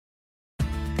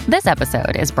This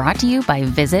episode is brought to you by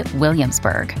Visit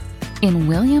Williamsburg. In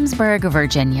Williamsburg,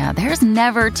 Virginia, there's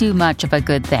never too much of a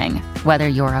good thing. Whether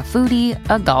you're a foodie,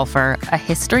 a golfer, a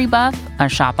history buff, a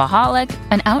shopaholic,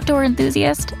 an outdoor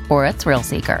enthusiast, or a thrill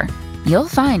seeker, you'll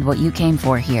find what you came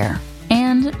for here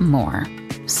and more.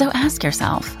 So ask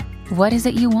yourself, what is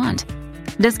it you want?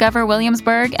 Discover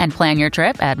Williamsburg and plan your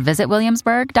trip at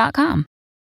visitwilliamsburg.com.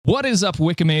 What is up,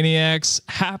 Wikimaniacs?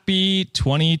 Happy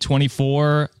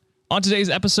 2024. On today's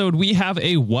episode, we have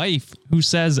a wife who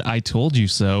says, "I told you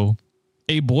so."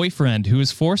 A boyfriend who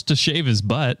is forced to shave his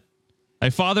butt. A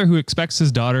father who expects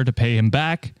his daughter to pay him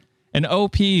back. An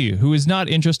OP who is not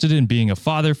interested in being a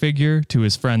father figure to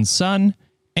his friend's son.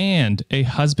 And a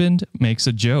husband makes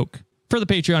a joke. For the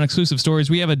Patreon exclusive stories,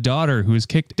 we have a daughter who is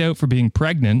kicked out for being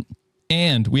pregnant.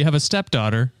 And we have a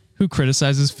stepdaughter who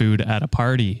criticizes food at a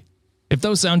party. If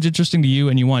those sound interesting to you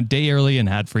and you want day early and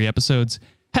ad-free episodes,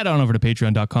 head on over to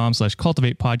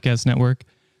patreon.com/Cultivate Podcast Network.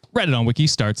 Reddit on Wiki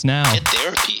starts now. Get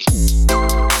therapy.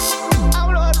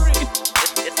 I'm not reading.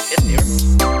 Get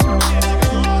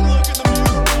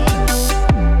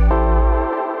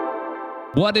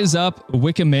What is up,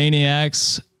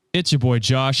 Wikimaniacs? It's your boy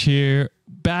Josh here,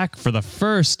 back for the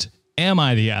first Am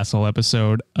I the Asshole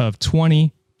episode of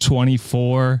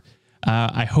 2024.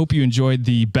 I hope you enjoyed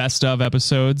the best of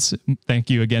episodes. Thank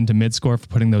you again to Midscore for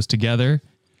putting those together.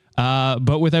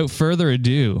 But without further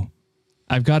ado,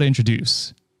 I've got to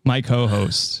introduce my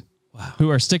co-hosts who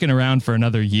are sticking around for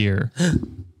another year.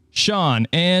 Sean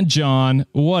and John,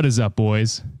 what is up,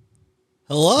 boys?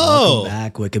 Hello. Welcome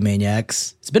back,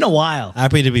 Wikimaniacs. It's been a while.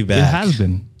 Happy to be back. It has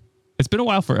been. It's been a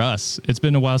while for us. It's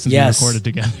been a while since we recorded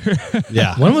together.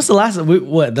 Yeah. When was the last?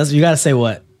 You got to say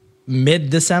what?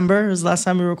 Mid-December was the last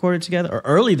time we recorded together, or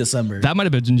early December? That might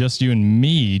have been just you and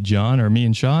me, John, or me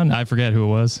and Sean. I forget who it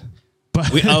was. But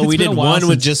We it's did been a while one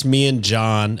with since- just me and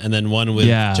John, and then one with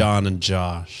John and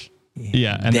Josh.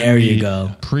 Yeah, and There then you we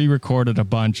go. Pre-recorded a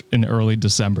bunch in early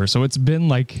December, so it's been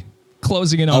like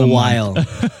closing in on A month while.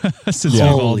 since we've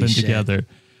all Holy been shit. together.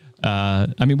 I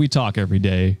mean, we talk every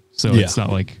day, so it's not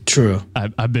like True.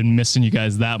 I've been missing you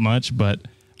guys that much, but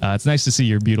it's nice to see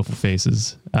your beautiful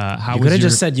faces. How You was could have your?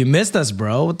 just said you missed us,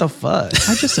 bro. What the fuck?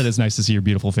 I just said it's nice to see your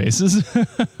beautiful faces.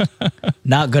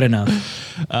 Not good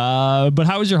enough. But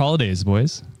how was your holidays,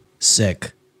 boys?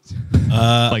 Sick.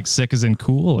 Like sick as in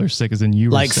cool, or sick as in you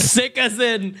were Like sick? sick as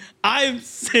in I'm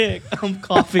sick. I'm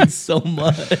coughing so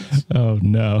much. Oh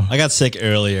no. I got sick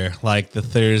earlier, like the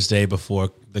Thursday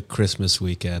before the Christmas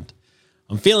weekend.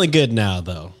 I'm feeling good now,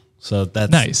 though. So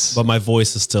that's Nice. But my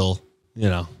voice is still,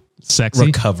 Sexy.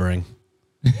 recovering.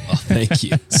 Oh, thank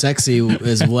you. Sexy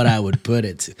is what I would put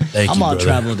it to. Thank I'm you, all brother.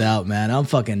 traveled out, man. I'm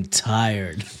fucking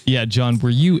tired. Yeah, John, were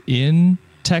you in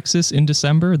Texas in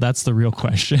December? That's the real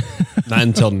question. Not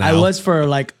until now. I was for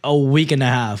like a week and a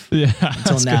half. Yeah,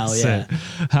 Until now, yeah.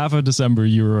 Half of December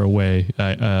you were away.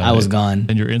 I was gone.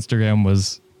 And your Instagram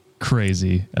was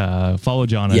crazy. Follow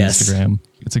John on Yes. Instagram.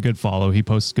 It's a good follow. He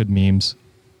posts good memes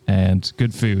and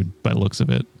good food by the looks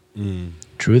of it.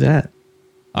 True that.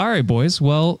 All right, boys.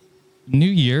 Well, new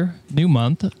year, new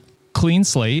month, clean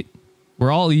slate.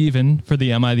 We're all even for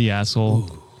the Am I the Asshole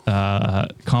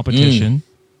competition.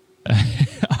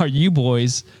 Are you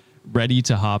boys ready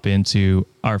to hop into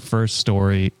our first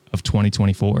story of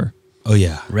 2024? Oh,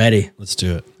 yeah. Ready. Let's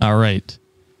do it. All right.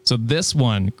 So this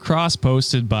one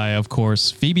cross-posted by, of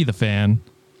course, Phoebe the fan.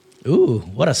 Ooh,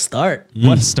 what a start.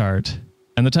 What a start.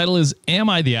 And the title is, Am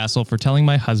I the Asshole for Telling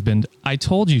My Husband I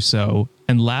Told You So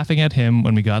and laughing at him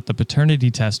when we got the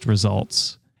paternity test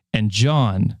results? And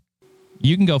John,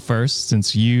 you can go first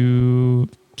since you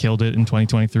killed it in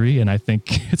 2023, and I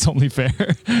think it's only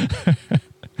fair.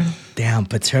 Damn,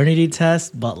 paternity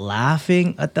test, but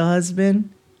laughing at the husband?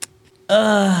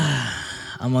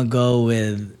 I'm going to go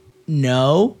with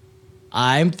no.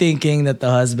 I'm thinking that the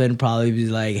husband probably be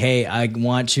like, hey, I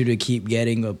want you to keep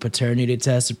getting a paternity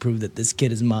test to prove that this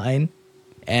kid is mine.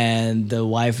 And the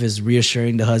wife is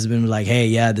reassuring the husband like, hey,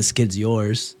 yeah, this kid's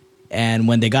yours. And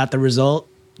when they got the result,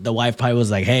 the wife probably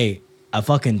was like, hey, I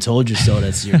fucking told you so,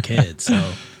 that's your kid. So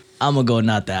I'm going to go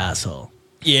not the asshole.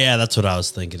 Yeah, that's what I was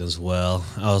thinking as well.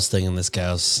 I was thinking this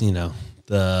guy was,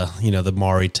 the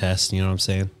Maury test. You know what I'm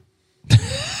saying?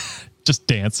 Just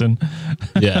dancing.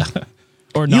 Yeah.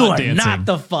 Or not You are dancing. not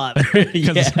the father.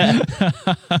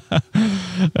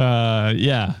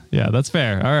 Yeah. Yeah, that's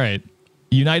fair. All right.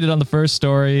 United on the first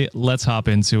story. Let's hop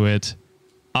into it.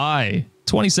 I,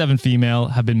 27 female,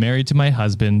 have been married to my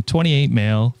husband, 28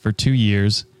 male, for 2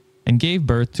 years and gave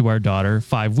birth to our daughter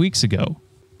 5 weeks ago.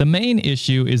 The main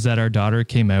issue is that our daughter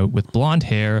came out with blonde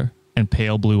hair and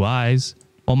pale blue eyes,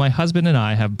 while my husband and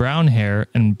I have brown hair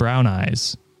and brown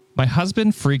eyes. My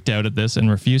husband freaked out at this and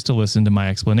refused to listen to my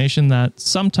explanation that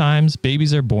sometimes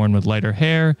babies are born with lighter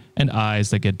hair and eyes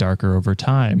that get darker over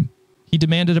time. He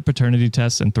demanded a paternity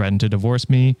test and threatened to divorce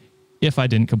me if I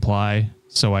didn't comply,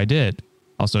 so I did.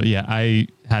 Also, yeah, I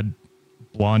had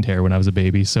blonde hair when I was a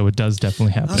baby, so it does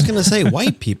definitely happen. I was gonna say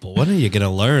white people. When are you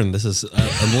gonna learn? This is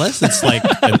unless it's like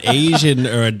an Asian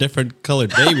or a different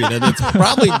colored baby, then it's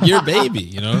probably your baby.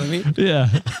 You know what I mean? Yeah.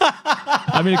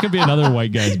 I mean, it could be another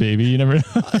white guy's baby. You never know.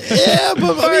 Yeah,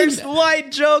 but First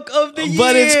white joke of the year.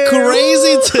 but it's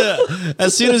crazy to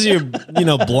as soon as your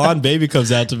blonde baby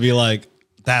comes out to be like,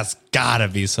 that's gotta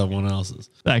be someone else's.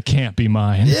 That can't be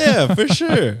mine. Yeah, for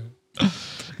sure.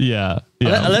 Yeah.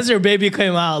 Unless your baby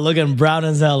came out looking brown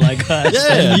as hell like us.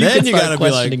 Yeah, then can you start gotta be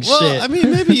like, questioning well, shit. I mean,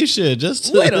 maybe you should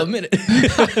just Wait a minute.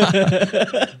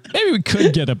 Maybe we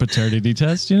could get a paternity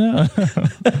test, you know?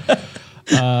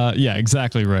 Yeah,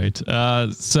 exactly right.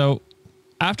 So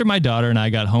after my daughter and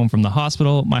I got home from the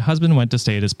hospital, my husband went to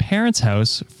stay at his parents'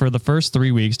 house for the first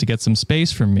 3 weeks to get some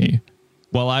space from me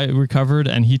while I recovered,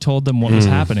 and he told them what was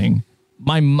happening.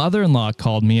 My mother-in-law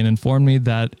called me and informed me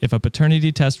that if a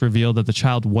paternity test revealed that the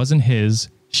child wasn't his,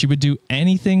 she would do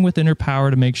anything within her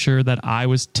power to make sure that I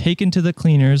was taken to the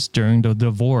cleaners during the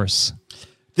divorce.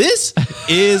 This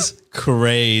is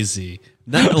crazy.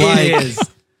 Not like, It is.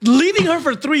 Leaving her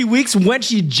for 3 weeks when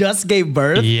she just gave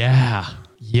birth? Yeah.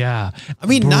 Yeah. I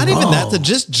mean, not even that, Bro. to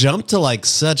just jump to like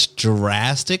such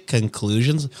drastic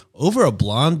conclusions over a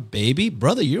blonde baby,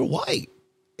 brother. You're white.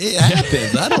 It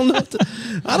happens. I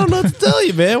don't know what to tell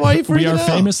you, man. Why are you freaking We are out?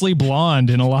 famously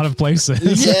blonde in a lot of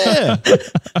places. Yeah.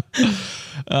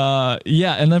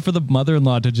 Yeah, and then for the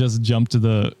mother-in-law to just jump to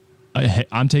the, hey,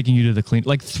 I'm taking you to the clean,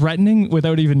 like threatening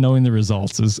without even knowing the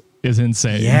results is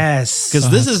insane. Yes.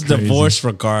 Because this is that's crazy. divorce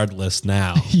regardless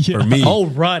now Yeah. for me. Oh,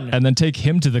 run. And then take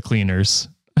him to the cleaners.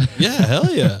 Yeah,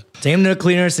 hell yeah. Take him to the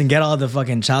cleaners and get all the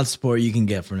fucking child support you can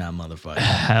get from that motherfucker.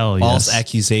 Hell False yes.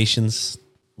 accusations.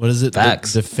 What is it?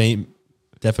 Facts. Defamation.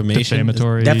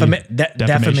 Defamatory.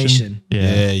 Defamation.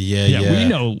 Yeah, we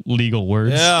know legal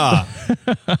words. Yeah.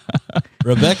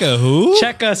 Rebecca, who?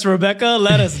 Check us, Rebecca.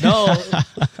 Let us know.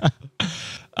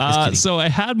 So I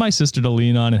had my sister to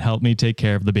lean on and help me take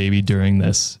care of the baby during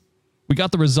this. We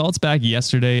got the results back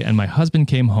yesterday, and my husband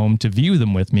came home to view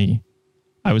them with me.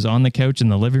 I was on the couch in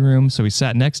the living room, so he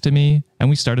sat next to me, and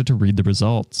we started to read the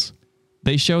results.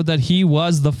 They showed that he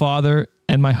was the father,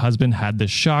 and my husband had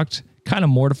this shocked, kind of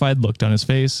mortified look on his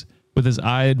face, with his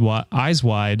eyes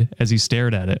wide as he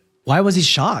stared at it. Why was he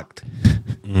shocked?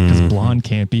 Because blonde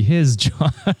can't be his,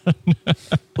 John.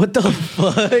 What the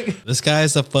fuck? This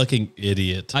guy's a fucking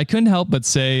idiot. I couldn't help but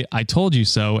say, I told you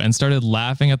so, and started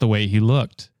laughing at the way he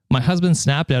looked. My husband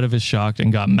snapped out of his shock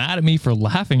and got mad at me for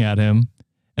laughing at him,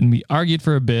 and we argued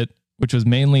for a bit, which was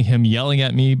mainly him yelling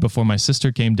at me before my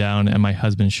sister came down and my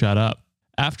husband shut up.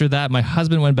 After that, my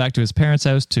husband went back to his parents'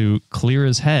 house to clear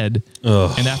his head,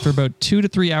 and after about 2 to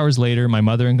 3 hours later, my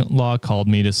mother-in-law called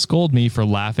me to scold me for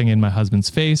laughing in my husband's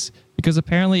face because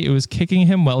apparently it was kicking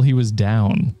him while he was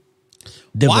down.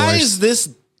 Why is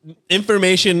this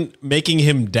information making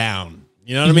him down?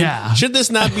 You know what I mean? Yeah. Should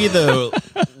this not be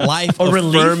the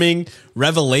life-affirming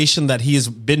revelation that he's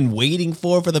been waiting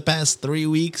for the past 3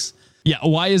 weeks? Yeah,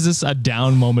 why is this a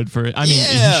down moment for it? I mean,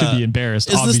 Yeah. he should be embarrassed,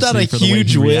 Is this obviously, not a for the way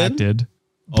huge he win? reacted.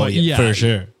 Oh, yeah, for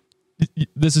sure.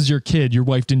 This is your kid. Your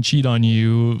wife didn't cheat on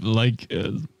you like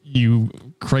you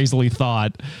crazily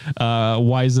thought.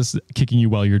 Why is this kicking you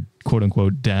while you're quote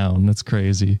unquote down? That's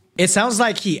crazy. It sounds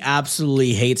like he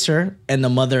absolutely hates her, and the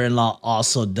mother-in-law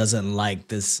also doesn't like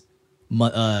this,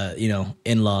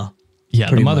 in-law. Yeah, the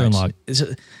pretty mother-in-law. much.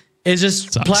 It's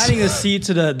just Sucks. planting a seed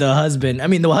to the husband. I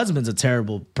mean, the husband's a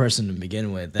terrible person to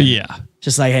begin with. And Yeah.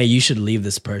 just like, hey, you should leave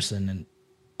this person, and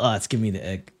it's giving me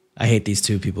the ick. I hate these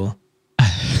two people.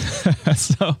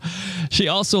 So she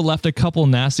also left a couple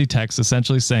nasty texts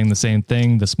essentially saying the same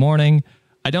thing this morning.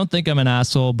 I don't think I'm an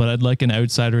asshole, but I'd like an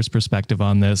outsider's perspective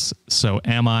on this. So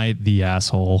am I the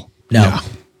asshole? No,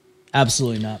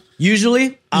 absolutely not.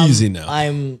 Usually, Easy no.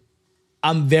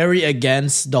 I'm very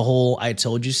against the whole "I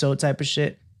told you so" type of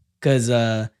shit because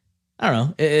I don't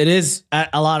know. It is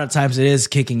a lot of times it is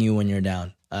kicking you when you're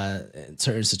down in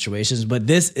certain situations, but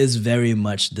this is very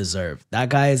much deserved. That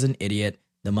guy is an idiot.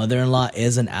 The mother-in-law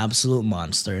is an absolute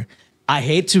monster. I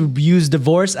hate to use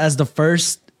divorce as the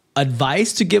first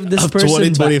advice to give this Of person,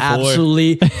 but 2024.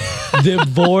 absolutely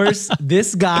divorce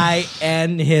this guy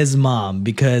and his mom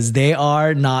because they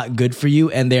are not good for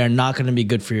you and they are not going to be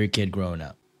good for your kid growing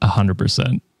up.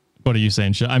 100%. What are you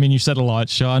saying, Sean? I mean, you said a lot,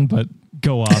 Sean, but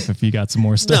go off if you got some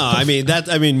more stuff. No,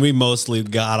 I mean, we mostly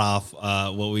got off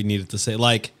what we needed to say.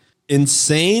 Like,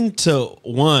 insane to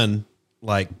one,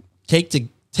 like,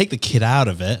 take the kid out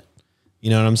of it. You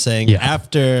know what I'm saying? Yeah.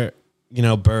 After,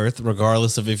 birth,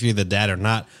 regardless of if you're the dad or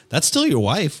not, that's still your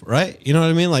wife, right? You know what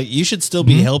I mean? Like, you should still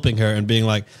be helping her and being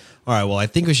like, all right, well, I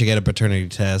think we should get a paternity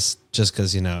test just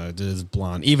because, it is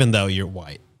blonde, even though you're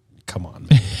white. Come on,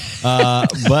 man.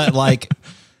 But like,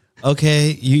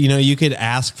 okay, you could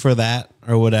ask for that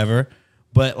or whatever,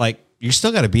 but like, you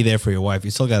still got to be there for your wife.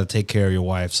 You still got to take care of your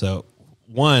wife. So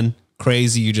one,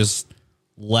 crazy, you just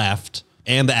left.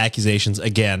 And the accusations,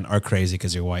 again, are crazy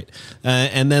because you're white.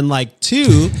 And then like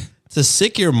two, to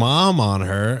sick your mom on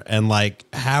her and like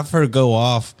have her go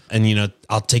off and,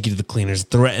 I'll take you to the cleaners,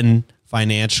 threaten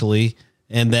financially,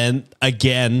 and then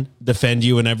again, defend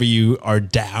you whenever you are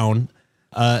down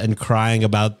and crying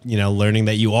about, learning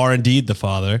that you are indeed the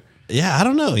father. Yeah, I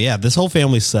don't know. Yeah, this whole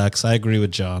family sucks. I agree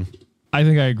with John. I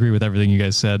think I agree with everything you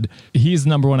guys said. He's the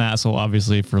number one asshole,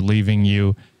 obviously, for leaving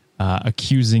you,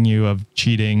 accusing you of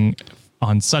cheating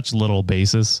on such little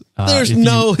basis. There's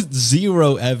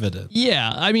zero evidence.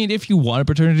 Yeah, I mean, if you want a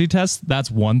paternity test,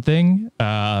 that's one thing,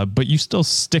 but you still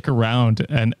stick around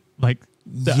and like,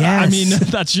 Yes. I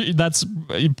mean, that's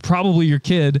probably your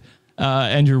kid,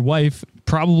 and your wife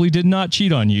probably did not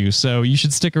cheat on you. So you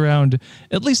should stick around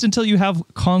at least until you have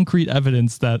concrete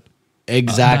evidence that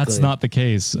Exactly. that's not the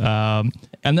case. And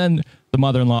then the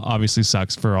mother-in-law obviously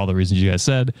sucks for all the reasons you guys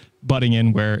said, butting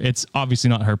in where it's obviously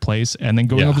not her place, and then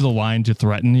going over the line to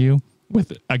threaten you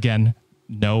with, again,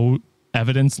 no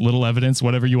evidence, little evidence,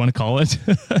 whatever you want to call it,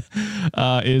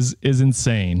 is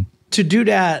insane. To do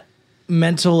that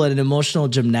mental and emotional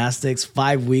gymnastics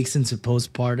 5 weeks into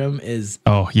postpartum is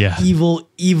evil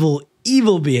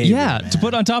behavior. Yeah, man. to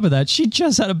put on top of that, she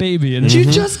just had a baby and You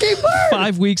just gave birth.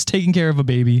 5 weeks taking care of a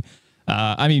baby.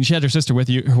 I mean, she had her sister with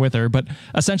her, but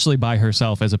essentially by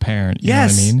herself as a parent. You know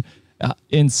what I mean?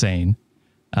 Insane.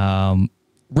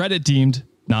 Reddit deemed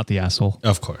not the asshole.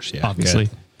 Of course, yeah. Obviously.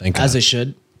 Good. Thank God. As it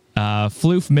should.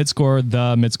 Floof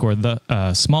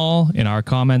midscore small in our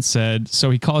comments said, so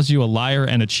he calls you a liar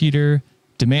and a cheater,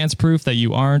 demands proof that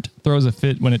you aren't, throws a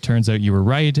fit when it turns out you were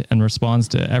right, and responds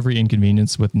to every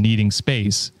inconvenience with needing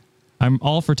space. I'm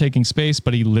all for taking space,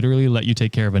 but he literally let you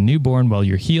take care of a newborn while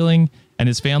you're healing, and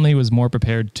his family was more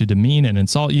prepared to demean and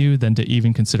insult you than to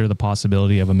even consider the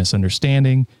possibility of a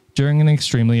misunderstanding during an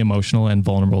extremely emotional and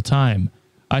vulnerable time.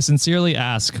 I sincerely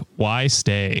ask, why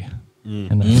stay?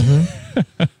 And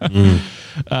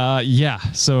yeah,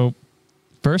 so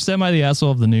first, am I the asshole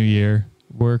of the new year?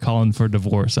 We're calling for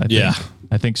divorce, I think. Yeah.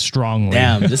 I think strongly.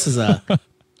 Damn, this is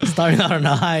starting out on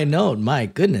a high note. My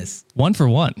goodness. 1 for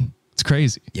 1. It's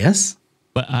crazy. Yes.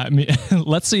 But I mean,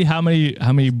 let's see how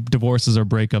many divorces or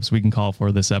breakups we can call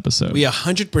for this episode. We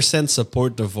 100%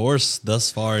 support divorce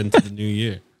thus far into the new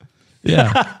year.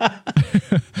 Yeah.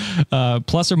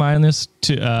 Plus or minus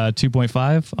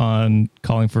 2.5 on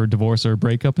calling for divorce or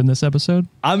breakup in this episode.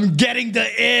 I'm getting the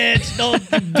itch.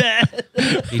 Don't bet.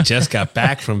 He just got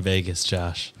back from Vegas,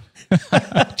 Josh.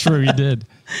 True, you did.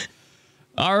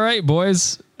 All right,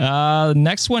 boys.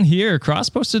 Next one here,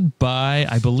 cross-posted by,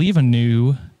 I believe, a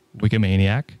new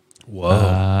Wikimaniac.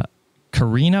 Whoa.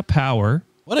 Karina Power.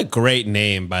 What a great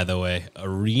name, by the way.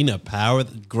 Arena Power.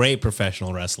 Great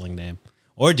professional wrestling name.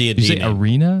 Or D&D Did you say name.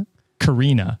 Arena?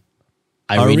 Karina.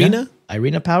 Irina?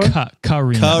 Irina Power?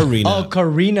 Karina. Karina. Oh,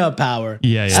 Karina Power.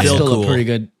 Yeah, yeah. That's Still still cool. a pretty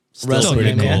good wrestling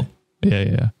pretty name. cool. Yeah.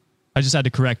 Yeah. I just had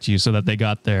to correct you so that they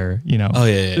got their, Oh,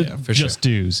 yeah, for sure. just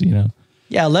dues, you know.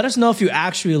 Yeah, let us know if you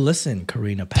actually listen,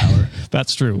 Karina Power.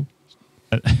 That's true.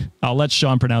 I'll let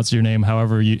Sean pronounce your name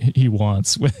however he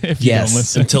wants if you Yes. don't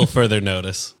listen. Until further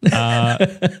notice.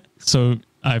 So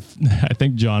I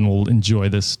think John will enjoy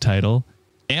this title.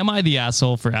 Am I the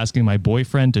asshole for asking my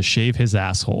boyfriend to shave his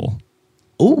asshole?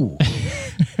 Ooh.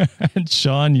 And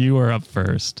Sean, you are up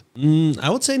first. I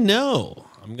would say no.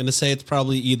 I'm going to say it's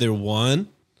probably either one.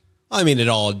 I mean, it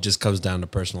all just comes down to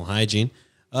personal hygiene.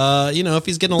 If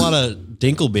he's getting a lot of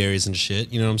dinkleberries and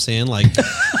shit, you know what I'm saying? Like,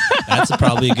 that's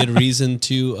probably a good reason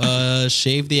to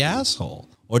shave the asshole.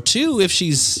 Or two, if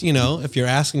she's, if you're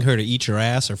asking her to eat your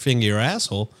ass or finger your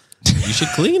asshole, you should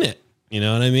clean it. You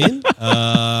know what I mean?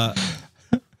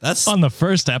 That's On the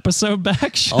first episode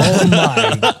back, Sean. Oh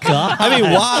my God. I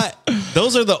mean, why?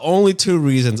 Those are the only two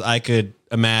reasons I could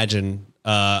imagine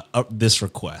this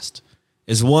request.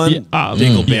 Is one,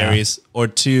 dingleberries, or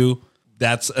two,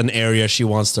 that's an area she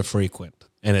wants to frequent,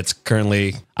 and it's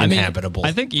currently inhabitable.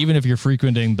 I think even if you're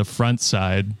frequenting the front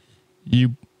side,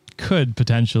 you could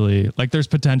potentially, there's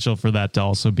potential for that to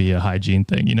also be a hygiene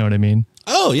thing. You know what I mean?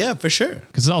 Oh, yeah, for sure.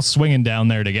 Because it's all swinging down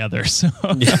there together. So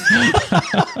It's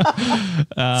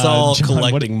all John,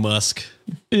 collecting musk.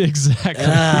 exactly.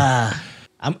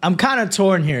 I'm kind of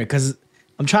torn here because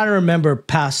I'm trying to remember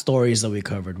past stories that we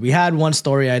covered. We had one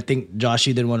story, I think Josh,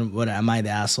 you did one, what am I the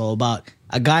asshole, about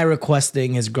a guy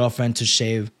requesting his girlfriend to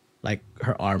shave like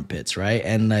her armpits, right?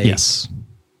 And like, Yes.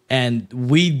 and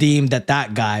we deemed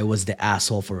that guy was the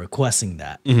asshole for requesting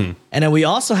that. And then we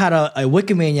also had a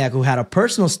Wikimaniac who had a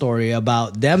personal story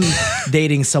about them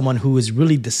dating someone who was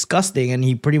really disgusting, and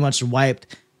he pretty much wiped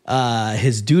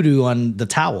his doo-doo on the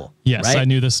towel. Yes, right? I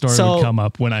knew this story So- would come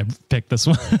up when I picked this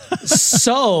one.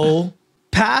 So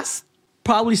past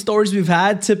probably stories we've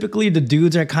had, typically the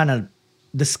dudes are kind of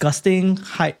disgusting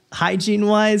hygiene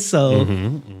wise. So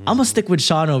I'm gonna stick with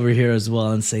Sean over here as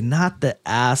well and say not the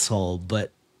asshole,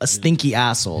 but a stinky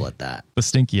asshole at that. The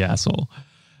stinky asshole.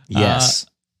 Yes.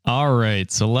 All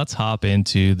right, so let's hop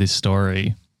into the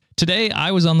story. Today,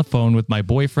 I was on the phone with my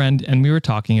boyfriend and we were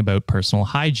talking about personal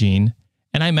hygiene,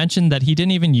 and I mentioned that he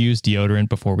didn't even use deodorant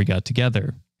before we got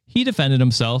together. He defended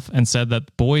himself and said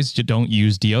that boys don't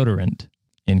use deodorant.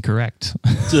 Incorrect.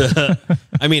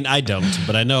 I mean, I don't,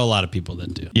 but I know a lot of people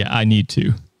that do. Yeah, I need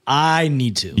to. I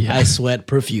need to. Yeah. I sweat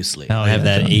profusely. Hell I have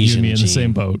that John. You Asian and me in the gene.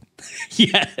 same boat.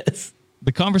 Yes.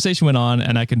 The conversation went on,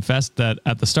 and I confessed that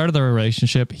at the start of the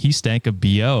relationship, he stank of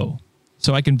BO.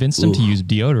 So I convinced him to use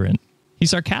deodorant. He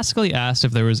sarcastically asked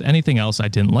if there was anything else I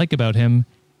didn't like about him,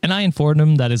 and I informed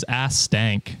him that his ass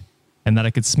stank, and that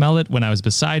I could smell it when I was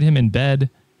beside him in bed,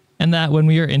 and that when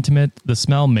we are intimate, the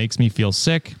smell makes me feel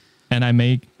sick, and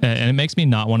it makes me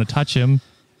not want to touch him,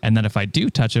 and that if I do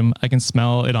touch him, I can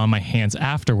smell it on my hands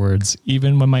afterwards,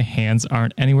 even when my hands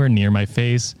aren't anywhere near my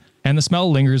face, and the smell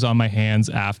lingers on my hands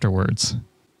afterwards.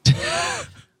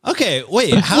 Okay,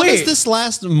 wait. How does Wait. this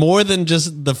last more than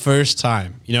just the first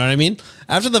time? You know what I mean?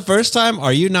 After the first time,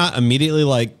 are you not immediately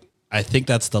like, I think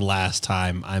that's the last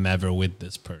time I'm ever with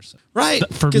this person? Right?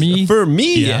 For 'Cause me, for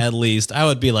me yeah. at least, I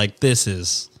would be like, this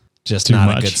is just Too not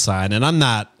a much. good sign.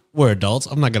 And we're adults.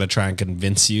 I'm not going to try and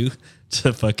convince you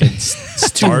to fucking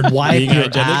start To wipe being your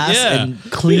hygienic. ass Yeah. and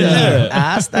clean your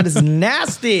ass. That is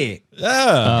nasty.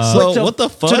 Yeah. So To- what the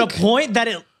fuck? To the point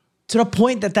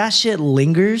that that shit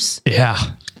lingers. Yeah.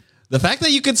 The fact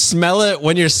that you could smell it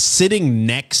when you're sitting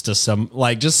next to some,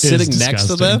 like just It is sitting next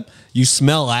to disgusting. them, you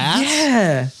smell ass.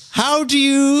 Yeah.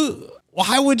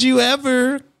 Why would you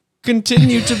ever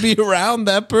continue to be around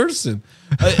that person?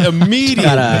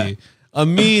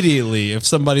 Immediately, if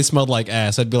somebody smelled like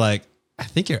ass, I'd be like, I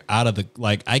think you're out of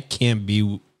I can't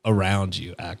be around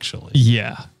you actually.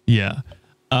 Yeah. Yeah.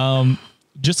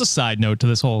 Just a side note to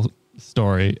this whole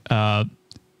story.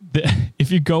 If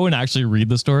you go and actually read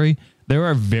the story, there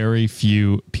are very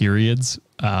few periods.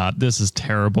 This is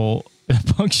terrible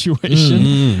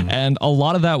punctuation. And a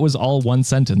lot of that was all one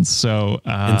sentence. So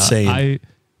Insane.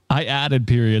 I added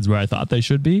periods where I thought they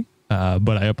should be,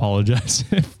 but I apologize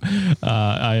if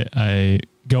I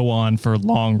go on for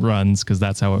long runs because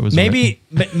that's how it was written.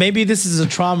 Maybe this is a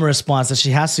trauma response that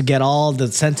she has to get all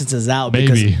the sentences out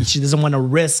Maybe. because she doesn't want to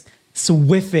risk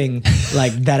swiffing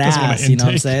like that Doesn't wanna ass. You know what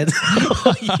I'm intake.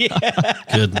 saying?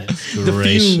 Goodness The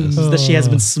gracious. fumes that she has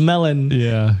been smelling.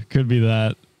 Yeah, could be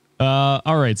that.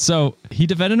 All right. So he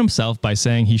defended himself by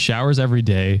saying he showers every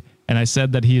day. And I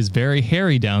said that he is very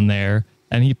hairy down there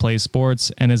and he plays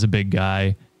sports and is a big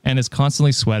guy and is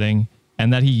constantly sweating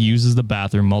and that he uses the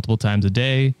bathroom multiple times a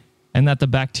day and that the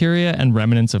bacteria and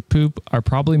remnants of poop are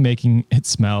probably making it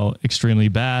smell extremely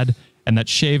bad and that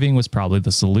shaving was probably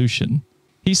the solution.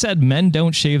 He said men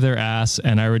don't shave their ass,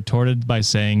 and I retorted by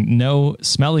saying, no,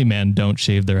 smelly men don't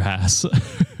shave their ass.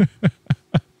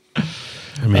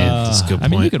 I mean, that's a good I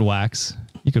point. mean, you could wax.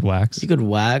 You could wax. You could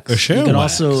wax. For sure You could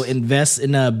wax. also invest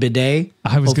in a bidet.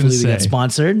 I was gonna Hopefully we get say.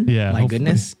 sponsored. Yeah, My hopefully.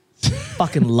 goodness.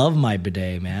 Fucking love my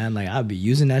bidet, man. Like I'd be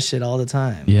using that shit all the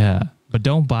time. Yeah, but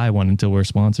don't buy one until we're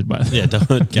sponsored by them. Yeah, don't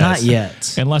Not guys.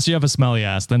 yet. Unless you have a smelly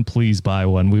ass, then please buy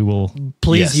one. We will.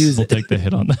 Please use We'll it. take the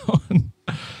hit on that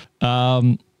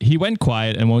one. He went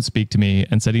quiet and won't speak to me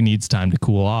and said he needs time to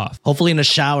cool off. Hopefully in a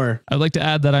shower. I'd like to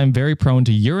add that I'm very prone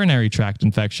to urinary tract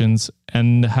infections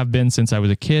and have been since I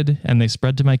was a kid, and they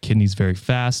spread to my kidneys very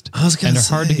fast I was gonna and are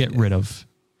hard to say. get rid of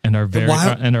and are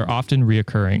Why- and are often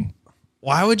reoccurring.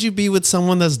 Why would you be with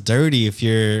someone that's dirty if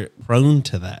you're prone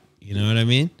to that? You know what I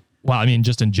mean? Well, I mean,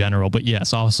 just in general, but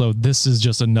yes, also this is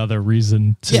just another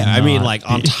reason to. Yeah, I mean, not like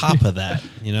on be- top of that.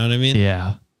 You know what I mean?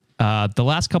 Yeah. The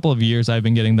last couple of years, I've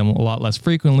been getting them a lot less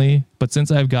frequently, but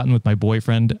since I've gotten with my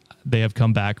boyfriend, they have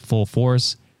come back full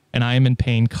force, and I am in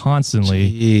pain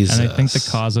constantly. And I think the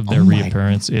Jesus. cause of their Oh my-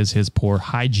 reappearance is his poor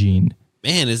hygiene.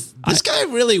 Man, is this guy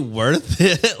really worth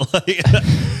it? Like,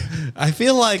 I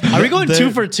feel like. Are we going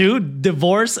 2 for 2?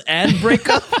 Divorce and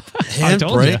breakup? and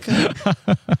told ya. breakup?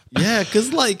 Yeah,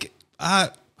 because like, I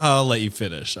I'll let you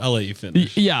finish.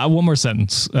 Yeah, one more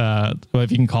sentence,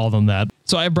 if you can call them that.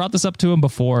 So I brought this up to him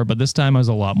before, but this time I was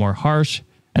a lot more harsh,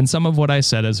 and some of what I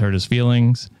said has hurt his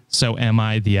feelings. So am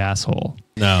I the asshole?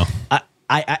 No.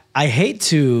 I hate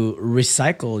to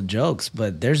recycle jokes,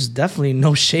 but there's definitely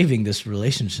no shaving this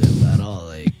relationship at all.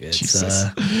 Like it's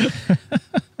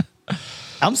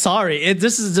I'm sorry.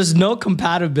 There's no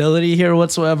compatibility here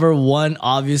whatsoever. One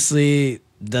obviously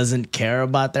doesn't care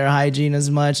about their hygiene as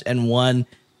much, and one,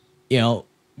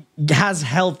 has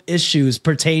health issues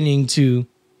pertaining to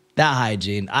that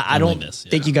hygiene. I don't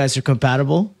think you guys are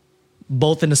compatible,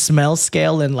 both in the smell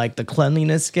scale and like the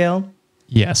cleanliness scale.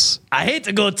 Yes. I hate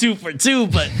to go 2 for 2,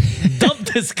 but dump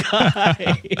this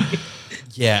guy.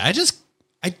 Yeah,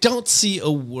 I don't see a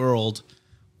world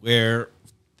where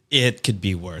it could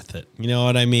be worth it. You know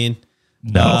what I mean?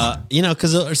 No.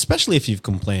 Because especially if you've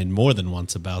complained more than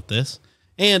once about this,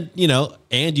 and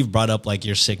you've brought up like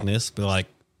your sickness, but like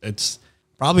it's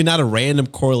probably not a random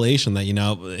correlation that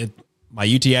my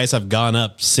UTIs have gone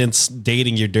up since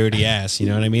dating your dirty ass. You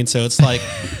know what I mean? So it's like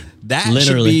that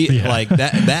Literally. should be like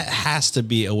that. That has to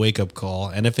be a wake up call.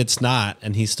 And if it's not,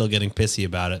 and he's still getting pissy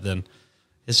about it, then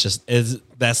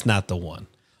that's not the one.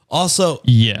 Also,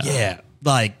 yeah,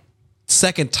 like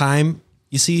second time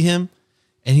you see him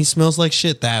and he smells like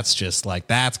shit, that's just like,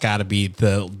 that's got to be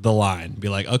the line. Be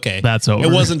like, okay, that's over.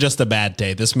 It wasn't just a bad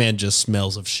day. This man just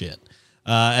smells of shit.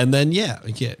 And then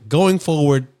going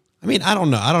forward, I mean, I don't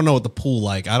know. I don't know what the pool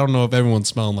like. I don't know if everyone's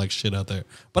smelling like shit out there,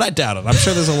 but I doubt it. I'm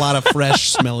sure there's a lot of fresh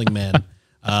smelling men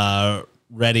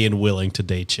ready and willing to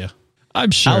date you.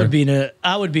 I'm sure. I would be in a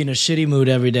shitty mood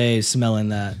every day smelling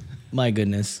that. My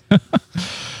goodness. Is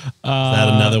that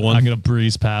another one? I'm gonna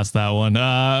breeze past that one.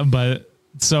 But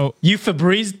so you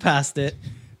Febrezed past it.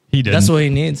 He did. That's what he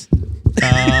needs.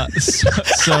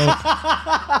 So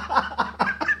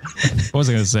what was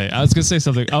I going to say? I was going to say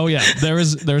something. Oh yeah, there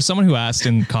was someone who asked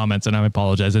in comments, and I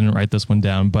apologize, I didn't write this one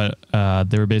down, but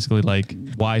they were basically like,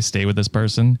 "Why stay with this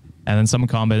person?" And then someone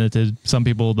commented, "Some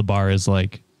people, the bar is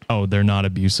like, oh, they're not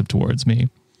abusive towards me."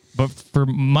 But for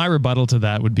my rebuttal to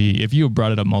that would be, if you have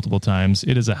brought it up multiple times,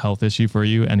 it is a health issue for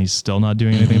you, and he's still not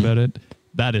doing anything about it.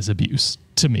 That is abuse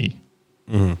to me.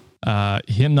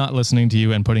 Him not listening to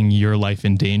you and putting your life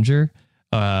in danger,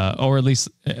 or at least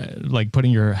like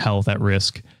putting your health at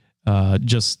risk,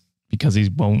 just because he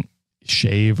won't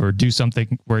shave or do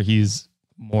something where he's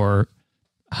more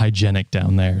hygienic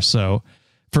down there. So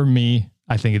for me,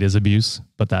 I think it is abuse,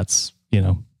 but that's,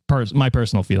 my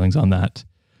personal feelings on that.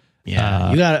 Yeah,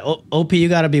 you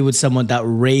gotta be with someone that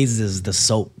raises the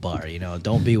soap bar.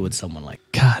 Don't be with someone like.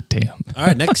 God damn. All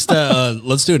right, next,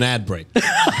 let's do an ad break.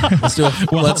 Let's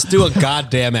do a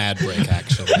goddamn ad break.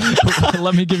 Actually,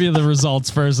 let me give you the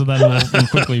results first, and then we'll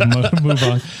quickly move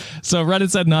on. So Reddit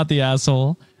said not the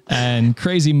asshole, and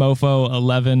Crazy Mofo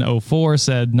 1104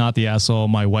 said not the asshole.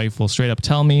 My wife will straight up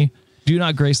tell me, "Do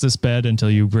not grace this bed until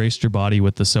you graced your body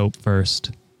with the soap first."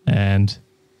 And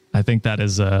I think that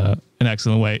is an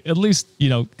excellent way, at least,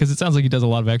 because it sounds like he does a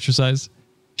lot of exercise.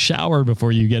 Shower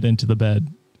before you get into the bed,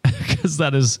 because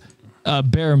that is a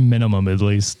bare minimum, at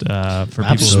least, for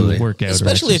people who work out.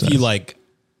 Especially if you like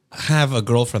have a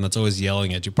girlfriend that's always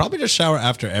yelling at you. Probably just shower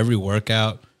after every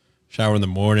workout, shower in the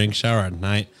morning, shower at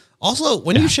night. Also,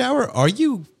 when you shower, are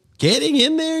you getting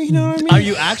in there? You know what I mean? Are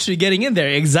you actually getting in there?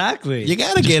 Exactly. You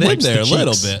got to get in there a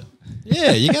little bit.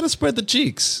 Yeah, you got to spread the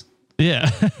cheeks. Yeah.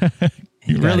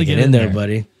 You really get in there,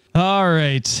 buddy. All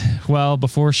right. Well,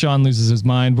 before Sean loses his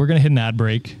mind, we're going to hit an ad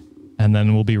break, and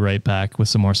then we'll be right back with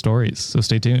some more stories. So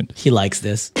stay tuned. He likes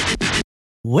this.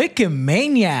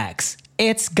 Wikimaniacs.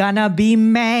 It's gonna be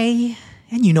May.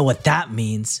 And you know what that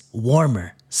means.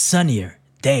 Warmer, sunnier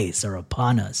days are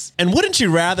upon us. And wouldn't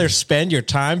you rather spend your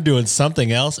time doing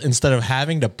something else instead of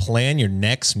having to plan your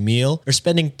next meal or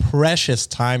spending precious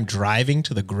time driving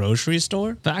to the grocery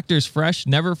store? Factor's fresh,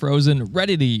 never frozen,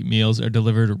 ready-to-eat meals are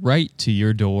delivered right to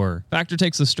your door. Factor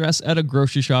takes the stress out of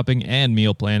grocery shopping and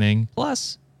meal planning.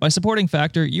 Plus, by supporting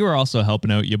Factor, you are also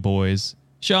helping out your boys.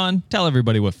 Sean, tell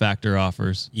everybody what Factor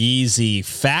offers. Easy.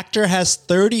 Factor has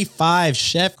 35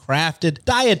 chef-crafted,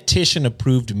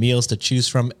 dietitian-approved meals to choose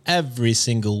from every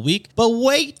single week. But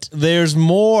wait, there's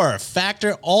more.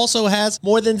 Factor also has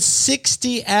more than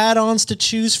 60 add-ons to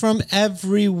choose from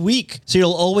every week, so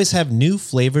you'll always have new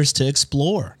flavors to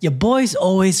explore. Your boys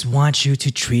always want you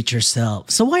to treat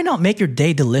yourself, so why not make your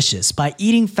day delicious by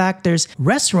eating Factor's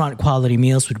restaurant-quality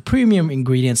meals with premium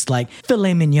ingredients like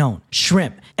filet mignon,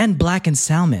 shrimp, and blackened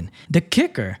salmon. The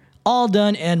kicker, all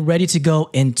done and ready to go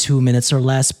in 2 minutes or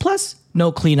less. Plus,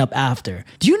 no cleanup after.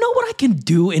 Do you know what I can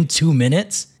do in 2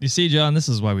 minutes? You see, John, this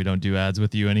is why we don't do ads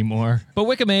with you anymore. But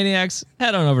Wikimaniacs,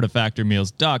 head on over to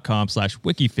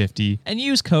factormeals.com/wiki50 and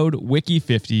use code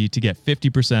WIKI50 to get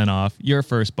 50% off your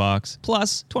first box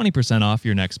plus 20% off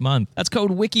your next month. That's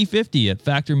code WIKI50 at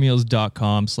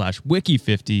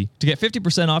factormeals.com/wiki50 to get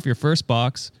 50% off your first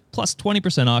box plus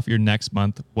 20% off your next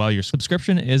month while your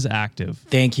subscription is active.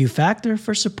 Thank you, Factor,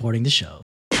 for supporting the show.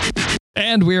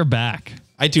 And we're back.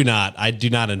 I do not,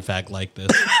 in fact, like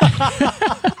this.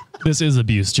 This is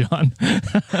abuse, John.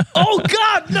 Oh,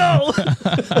 God, no!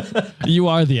 You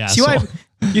are the asshole.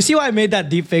 You see why I made that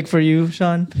deep fake for you,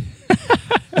 Sean?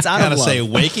 It's out I of gotta love. say,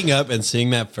 waking up and seeing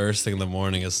that first thing in the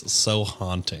morning is so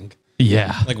haunting.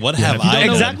 Yeah. Like, what Yeah, have if you I don't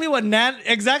know- done?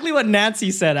 Exactly what Nancy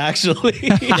said, actually.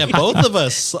 Yeah, both of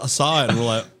us saw it and we're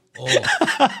like, oh.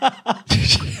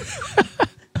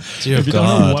 Dear If you don't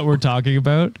know God. what we're talking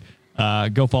about,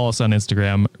 go follow us on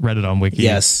Instagram, Reddit on Wiki.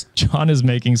 Yes. John is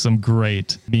making some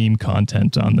great meme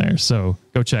content on there, so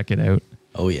go check it out.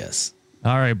 Oh, yes.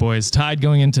 All right, boys. Tied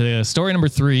going into story number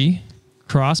 3,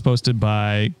 cross posted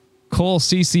by Cole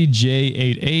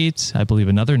CCJ88, I believe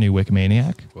another new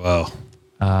Wikimaniac. Whoa.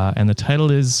 And the title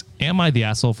is, Am I the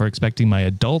asshole for expecting my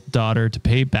adult daughter to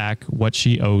pay back what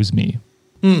she owes me?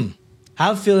 I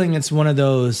have a feeling it's one of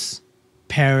those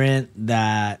parent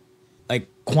that like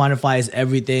quantifies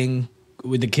everything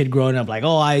with the kid growing up. Like,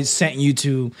 oh, I sent you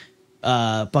to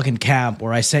fucking camp,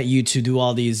 or I sent you to do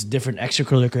all these different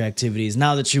extracurricular activities.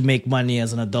 Now that you make money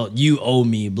as an adult, you owe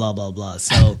me, blah, blah, blah.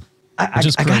 So I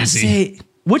is gotta crazy. say,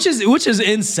 which is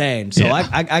insane. So Yeah.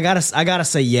 I gotta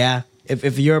say, yeah.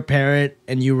 If you're a parent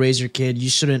and you raise your kid, you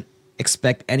shouldn't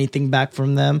expect anything back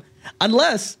from them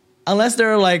unless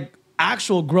they're like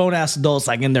actual grown ass adults,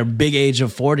 like in their big age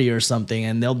of 40 or something,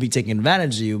 and they'll be taking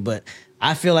advantage of you. But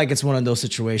I feel like it's one of those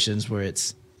situations where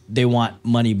they want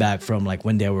money back from like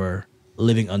when they were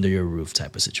living under your roof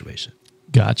type of situation.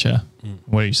 Gotcha.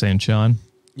 What are you saying, Sean?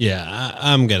 Yeah,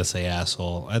 I'm going to say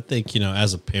asshole. I think,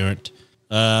 as a parent,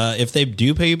 if they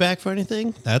do pay you back for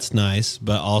anything, that's nice.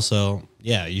 But also,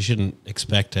 yeah, you shouldn't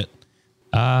expect it.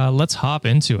 Let's hop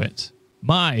into it.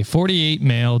 My 48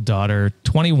 male daughter,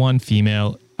 21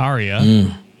 female,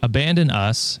 Aria, abandoned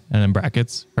us, and in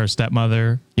brackets, her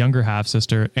stepmother, younger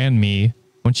half-sister, and me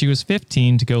when she was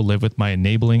 15 to go live with my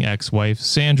enabling ex-wife,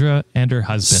 Sandra, and her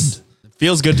husband.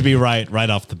 Feels good to be right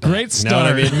off the bat. Great You know what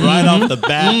I start. mean? Right off the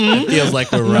bat, it feels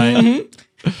like we're right.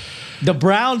 The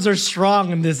Browns are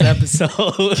strong in this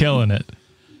episode. Killing it.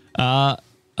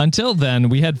 Until then,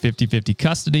 we had 50-50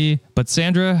 custody, but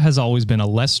Sandra has always been a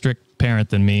less strict parent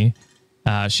than me.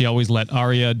 She always let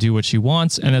Aria do what she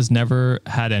wants and has never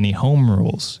had any home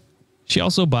rules. She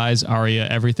also buys Aria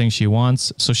everything she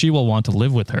wants, so she will want to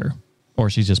live with her. Or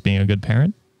she's just being a good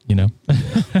parent,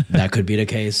 That could be the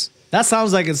case. That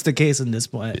sounds like it's the case in this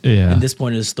point. Yeah. In this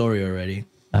point of the story already.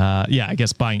 Yeah, I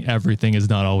guess buying everything is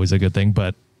not always a good thing,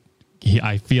 but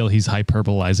I feel he's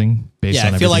hyperbolizing based Yeah,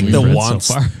 on I feel like everything the we've read wants,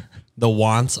 so far. the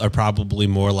wants are probably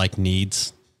more like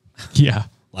needs. Yeah.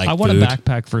 Like I want food. a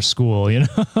backpack for school, Yeah,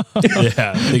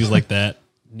 things like that.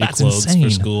 New That's clothes insane. for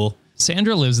school.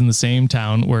 Sandra lives in the same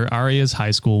town where Aria's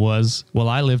high school was, while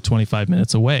I live 25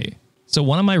 minutes away. So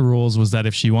one of my rules was that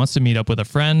if she wants to meet up with a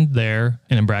friend there,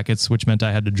 and in brackets, which meant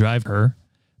I had to drive her,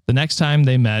 the next time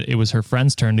they met, it was her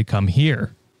friend's turn to come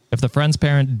here. If the friend's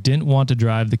parent didn't want to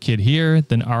drive the kid here,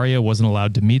 then Aria wasn't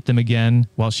allowed to meet them again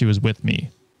while she was with me.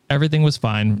 Everything was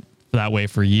fine that way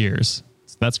for years.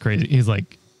 So that's crazy. He's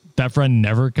like, that friend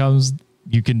never comes.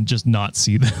 You can just not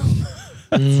see them.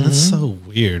 That's so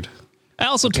weird.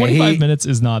 Also, 25 minutes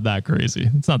is not that crazy.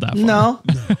 It's not that far. No.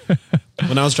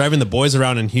 When I was driving the boys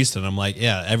around in Houston, I'm like,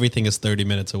 yeah, everything is 30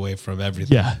 minutes away from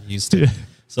everything. Yeah. in Houston.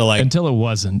 So like, Until it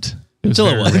wasn't. Until it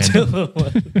very wasn't.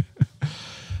 random.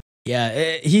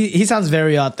 Yeah, he sounds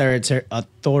very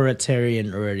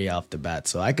authoritarian already off the bat.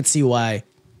 So I could see why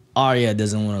Arya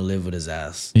doesn't want to live with his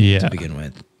ass Yeah. to begin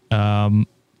with.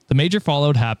 The major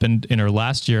fallout happened in her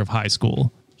last year of high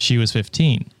school. She was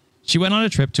 15. She went on a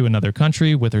trip to another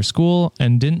country with her school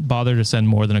and didn't bother to send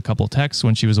more than a couple texts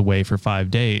when she was away for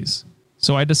 5 days.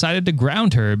 So I decided to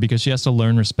ground her because she has to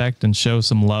learn respect and show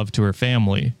some love to her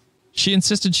family. She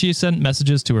insisted she sent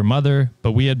messages to her mother,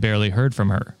 but we had barely heard from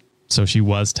her. So she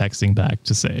was texting back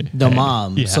to say, The hey.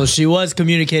 mom. Yeah. So she was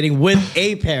communicating with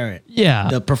a parent, yeah.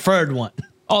 the preferred one.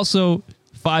 Also,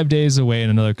 5 days away in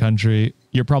another country,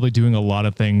 you're probably doing a lot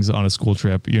of things on a school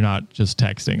trip. You're not just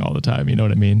texting all the time. You know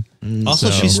what I mean? also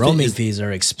So- she's Roaming is- fees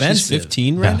are she's expensive.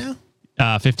 15 right Yeah.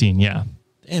 now. 15, yeah.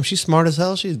 Damn, she's smart as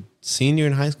hell. She's senior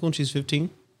in high school and she's 15.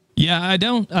 Yeah,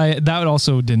 that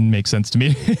also didn't make sense to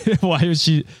me. Why was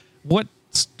she, what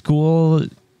school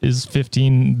is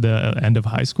 15 the end of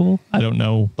high school? I don't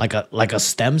know. Like a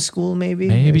STEM school, maybe.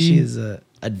 Maybe. She's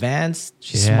advanced.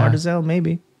 She's Yeah. smart as hell.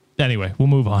 Maybe. Anyway, we'll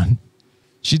move on.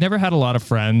 She'd never had a lot of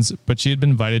friends, but she had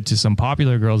been invited to some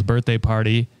popular girl's birthday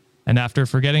party. And after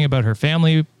forgetting about her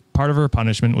family, part of her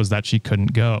punishment was that she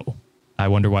couldn't go. I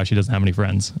wonder why she doesn't have any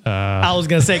friends. I was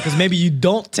gonna say because maybe you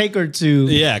don't take her to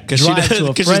Because drive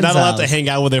to a she's friend's not allowed to house. hang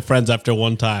out with her friends after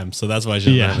one time. So that's why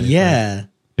she Yeah. doesn't have any Yeah.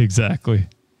 Exactly.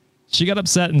 She got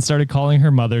upset and started calling her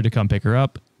mother to come pick her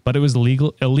up, but it was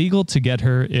illegal to get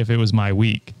her if it was my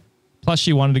week. Plus,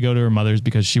 she wanted to go to her mother's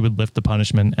because she would lift the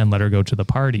punishment and let her go to the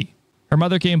party. Her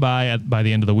mother came by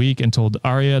the end of the week and told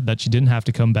Arya that she didn't have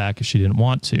to come back if she didn't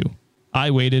want to. I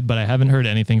waited, but I haven't heard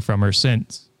anything from her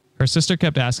since. Her sister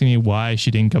kept asking me why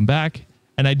she didn't come back,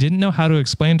 and I didn't know how to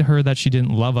explain to her that she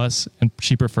didn't love us and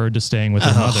she preferred to staying with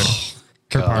her mother.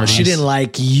 Her parties. She didn't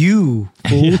like you,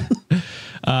 fool.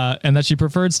 And that she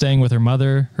preferred staying with her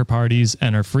mother, her parties,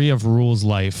 and her free of rules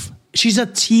life. She's a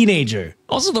teenager.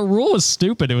 Also, the rule was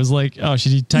stupid. It was like, oh,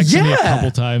 she texted me a Yeah.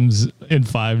 couple times in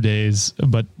 5 days,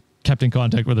 but kept in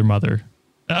contact with her mother.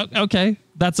 Okay,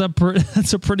 that's a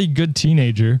pretty good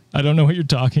teenager. I don't know what you're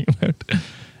talking about.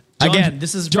 Again,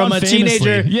 this is John from a famously-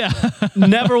 teenager. Yeah.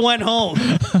 Never went home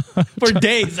for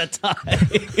days at a time.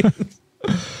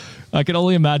 I can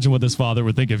only imagine what this father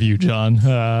would think of you, John.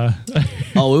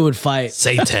 Oh, we would fight.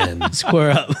 Satan.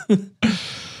 Square up.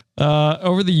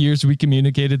 Over the years, we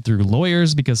communicated through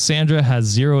lawyers because Sandra has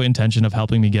zero intention of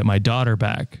helping me get my daughter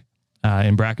back.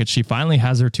 In brackets, she finally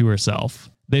has her to herself.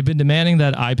 They've been demanding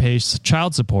that I pay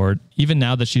child support, even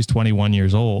now that she's 21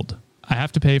 years old. I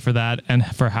have to pay for that and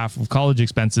for half of college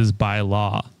expenses by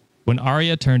law. When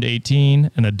Arya turned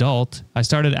 18, an adult, I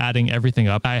started adding everything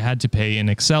up. I had to pay an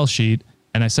Excel sheet,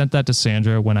 and I sent that to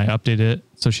Sandra when I updated it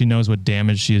so she knows what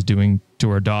damage she is doing to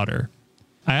her daughter.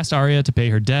 I asked Arya to pay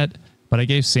her debt, but I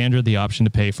gave Sandra the option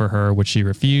to pay for her, which she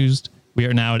refused. We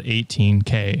are now at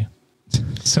 $18K.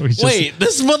 So he's just... Wait,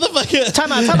 this motherfucker.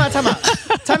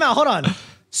 Time out. Hold on.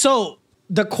 So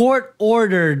the court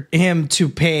ordered him to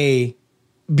pay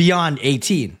beyond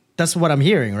 18. That's what I'm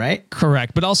hearing, right?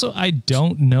 Correct. But also, I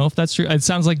don't know if that's true. It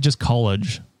sounds like just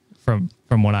college from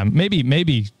what I'm...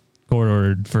 Maybe court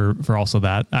ordered for also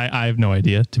that. I have no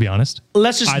idea, to be honest.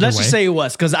 Let's just Either way. say it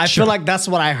was, because I Sure. feel like that's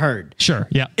what I heard. Sure,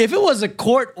 yeah. If it was a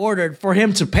court ordered for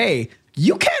him to pay,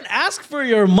 you can't ask for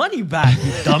your money back,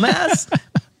 you dumbass.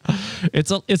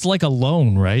 It's like a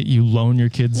loan, right? You loan your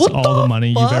kids What all the the money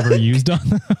you've ever fuck? used on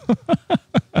them.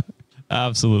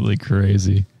 Absolutely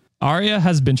crazy. Arya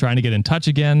has been trying to get in touch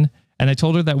again, and I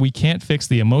told her that we can't fix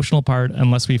the emotional part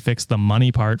unless we fix the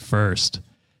money part first.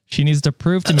 She needs to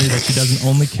prove to me that she doesn't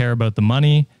only care about the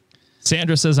money.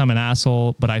 Sandra says I'm an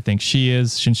asshole, but I think she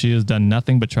is, since she has done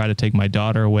nothing but try to take my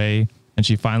daughter away, and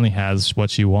she finally has what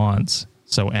she wants.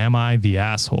 So am I the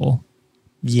asshole?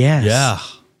 Yes. Yeah.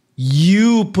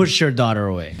 You push your daughter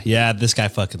away. Yeah, this guy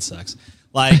fucking sucks.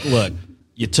 Like, look,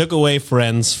 you took away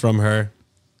friends from her.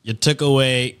 You took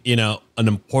away, an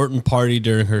important party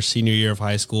during her senior year of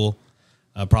high school.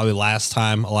 Probably last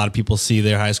time a lot of people see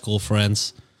their high school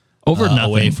friends Over nothing.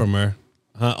 away from her.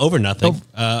 Over nothing.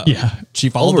 Yeah. She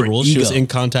followed Over the rules. She was ego. in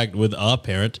contact with a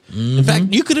parent. In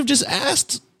fact, you could have just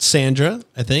asked Sandra,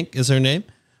 I think is her name.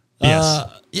 Yes.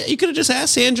 Yeah, you could have just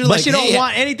asked Sandra, But like, she don't hey,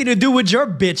 want anything to do with your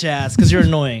bitch ass because you're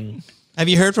annoying. have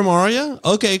you heard from Arya?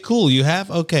 Okay, cool. You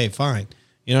have? Okay, fine.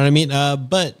 You know what I mean?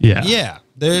 But Yeah.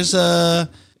 there's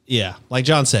like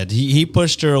John said, he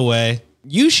pushed her away.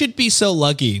 You should be so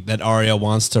lucky that Arya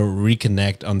wants to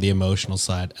reconnect on the emotional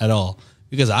side at all,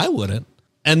 because I wouldn't.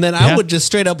 And then I Yeah. would just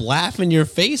straight up laugh in your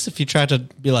face if you tried to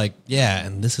be like, yeah,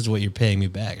 and this is what you're paying me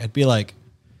back. I'd be like,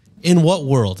 in what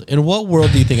world? In what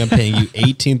world do you think I'm paying you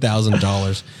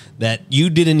 $18,000 that you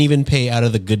didn't even pay out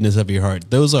of the goodness of your heart?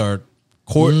 Those are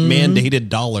court mandated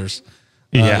dollars.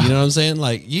 Yeah. You know what I'm saying?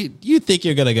 Like, you think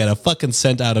you're gonna get a fucking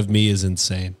cent out of me is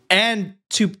insane. And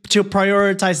to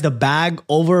prioritize the bag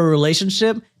over a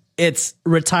relationship, it's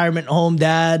retirement home,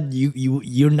 dad.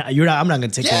 You're not. I'm not gonna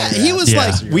take care Yeah, of your he ass was the Yeah. like,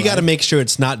 rest of your we got to life. make sure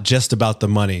it's not just about the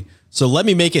money. So let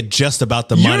me make it just about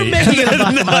the You're money. making it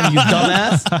about the money, you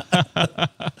dumbass.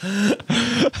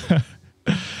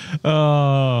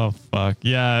 Oh, fuck.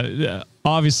 Yeah.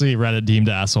 Obviously, Reddit deemed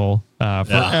asshole for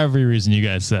Yeah. every reason you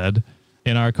guys said.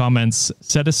 In our comments,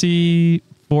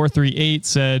 Ceticy438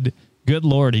 said, good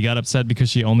Lord, he got upset because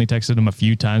she only texted him a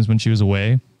few times when she was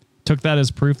away. Took that as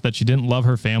proof that she didn't love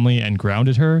her family and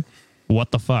grounded her.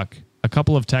 What the fuck? A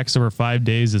couple of texts over 5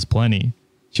 days is plenty.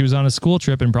 She was on a school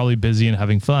trip and probably busy and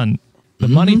having fun. The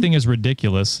money thing is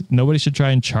ridiculous. Nobody should try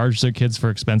and charge their kids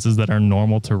for expenses that are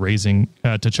normal to raising,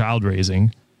 to child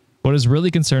raising. What is really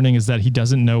concerning is that he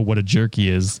doesn't know what a jerky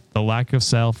is. The lack of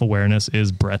self-awareness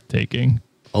is breathtaking.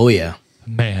 Oh yeah.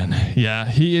 Man, yeah,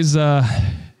 he is.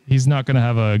 He's not going to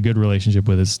have a good relationship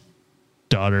with his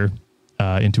daughter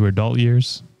into her adult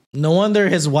years. No wonder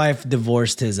his wife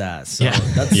divorced his ass. So Yeah.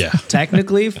 that's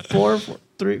technically 4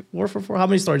 for 4. How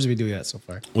many stories did we do yet so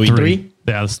far? Three.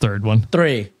 Yeah, this third one.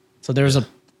 3. So there's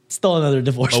still another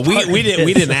divorce. Well, we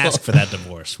didn't ask for that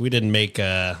divorce. We didn't make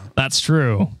That's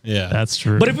true. Yeah. That's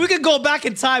true. But if we could go back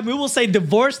in time, we will say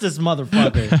divorce this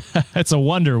motherfucker. It's a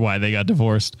wonder why they got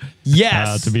divorced.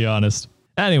 Yes. To be honest.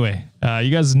 Anyway, you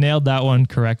guys nailed that one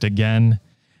correct again.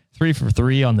 3 for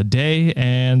 3 on the day.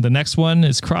 And the next one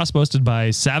is cross-posted by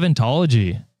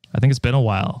Savantology. I think it's been a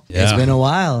while. It's been a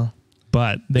while.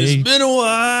 But It's been a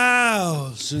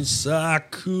while since I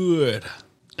could.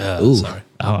 Ooh. Sorry.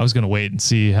 Oh, I was going to wait and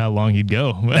see how long he'd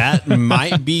go. That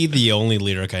might be the only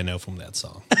lyric I know from that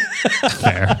song.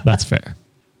 Fair. That's fair.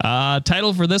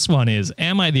 Title for this one is,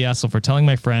 Am I the asshole for telling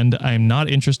my friend I am not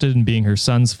interested in being her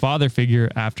son's father figure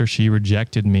after she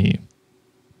rejected me?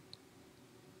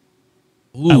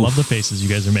 I love the faces you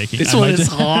guys are making. This I one might is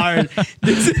just- hard.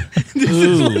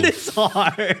 This one is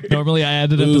hard. Normally I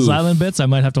added up the silent bits. I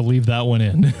might have to leave that one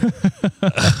in.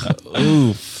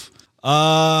 Oof.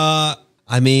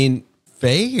 I mean,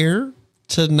 fair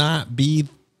to not be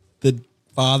the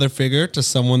father figure to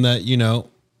someone that, you're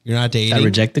not dating. I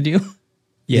rejected you?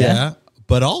 Yeah.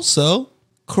 But also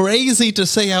crazy to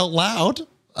say out loud.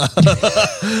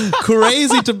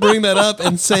 Crazy to bring that up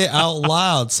and say out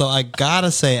loud. So I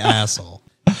gotta say asshole.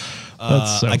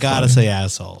 That's so I gotta funny. say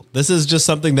asshole. This is just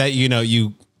something that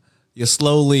you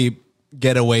slowly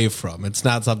get away from. It's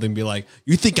not something be like,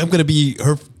 you think I'm gonna be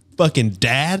her fucking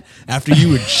dad after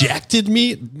you rejected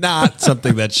me? Not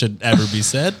something that should ever be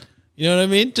said. You know what I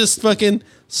mean? Just fucking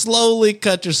slowly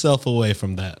cut yourself away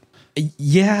from that.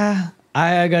 Yeah.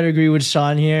 I gotta agree with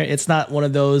Sean here. It's not one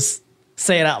of those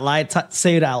say it out loud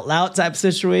type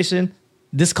situation.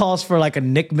 This calls for like a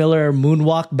Nick Miller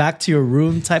moonwalk back to your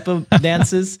room type of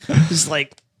dances. just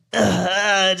like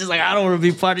I don't want to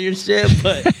be part of your shit.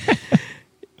 But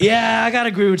yeah, I gotta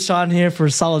agree with Sean here for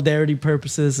solidarity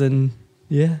purposes. And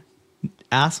yeah,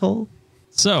 asshole.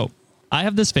 So I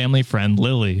have this family friend,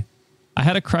 Lily. I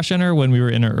had a crush on her when we were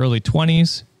in our early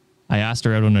 20s. I asked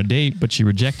her out on a date, but she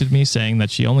rejected me, saying that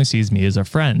she only sees me as a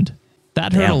friend.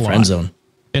 That hurt a lot. Friend zone.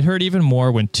 It hurt even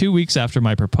more when 2 weeks after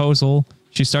my proposal,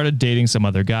 she started dating some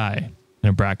other guy,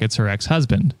 in brackets her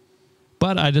ex-husband.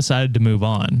 But I decided to move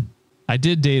on. I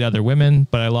did date other women,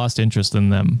 but I lost interest in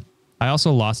them. I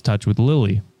also lost touch with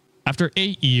Lily. After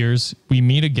 8 years, we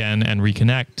meet again and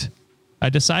reconnect. I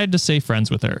decided to stay friends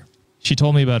with her. She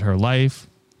told me about her life.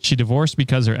 She divorced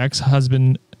because her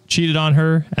ex-husband cheated on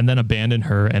her and then abandoned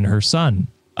her and her son.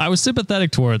 I was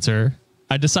sympathetic towards her.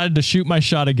 I decided to shoot my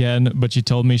shot again, but she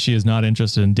told me she is not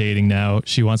interested in dating now.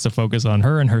 She wants to focus on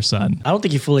her and her son. I don't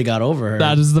think you fully got over her.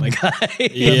 That is the,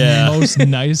 Yeah. the most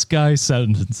nice guy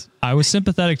sentence. I was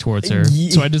sympathetic towards her,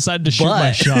 so I decided to shoot my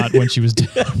But- shot when she was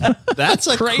dead. That's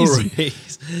a Crazy.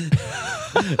 crazy.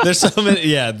 There's so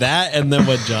many, that, and then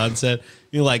what John said.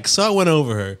 You're like, so I went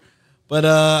over her, but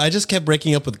I just kept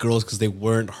breaking up with girls because they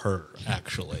weren't her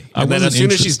actually. I And then wasn't as soon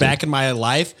as she's interested. back in my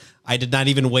life, I did not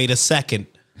even wait a second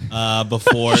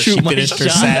before she Shoot my finished her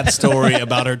shot. sad story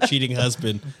about her cheating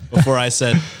husband. Before I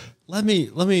said, let me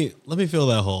fill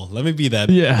that hole. Let me be that.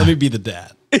 Yeah. Let me be the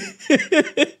dad.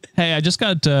 Hey, I just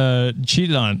got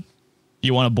cheated on.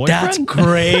 You want a boyfriend? That's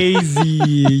crazy.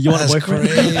 You want a That's boyfriend?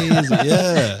 crazy.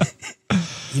 Yeah.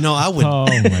 I would. Oh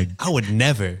my! I would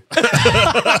never.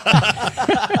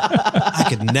 I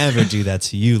could never do that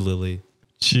to you, Lily.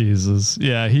 Jesus.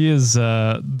 Yeah, he is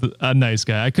a nice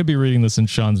guy. I could be reading this in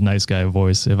Sean's nice guy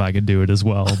voice if I could do it as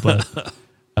well, but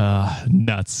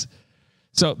nuts.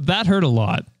 So that hurt a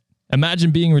lot.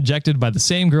 Imagine being rejected by the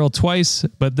same girl twice,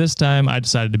 but this time I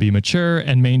decided to be mature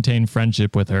and maintain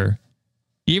friendship with her.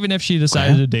 Even if she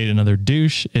decided to date another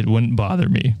douche, it wouldn't bother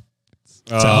me.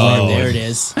 Oh, there it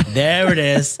is. There it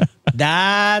is.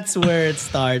 That's where it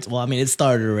starts. Well, I mean, it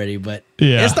started already, but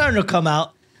Yeah. it's starting to come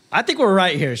out. I think we're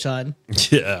right here, Sean.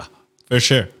 Yeah, for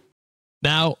sure.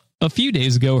 Now, a few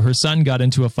days ago, her son got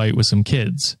into a fight with some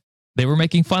kids. They were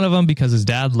making fun of him because his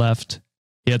dad left.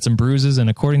 He had some bruises, and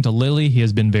according to Lily, he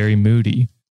has been very moody.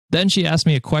 Then she asked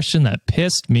me a question that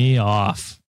pissed me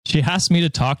off. She asked me to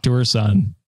talk to her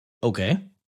son. Okay.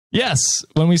 Yes,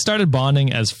 when we started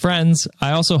bonding as friends,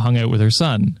 I also hung out with her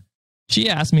son. She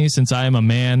asked me, since I am a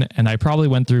man and I probably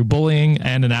went through bullying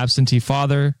and an absentee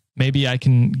father, maybe I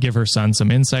can give her son some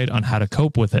insight on how to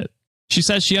cope with it. She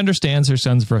says she understands her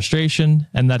son's frustration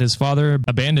and that his father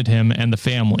abandoned him and the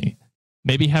family.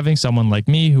 Maybe having someone like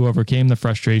me who overcame the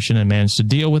frustration and managed to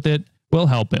deal with it will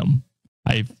help him.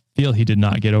 I feel he did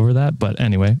not get over that, but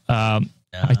anyway, I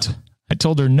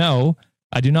told her no,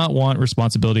 I do not want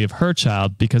responsibility of her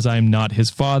child because I am not his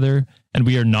father and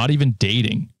we are not even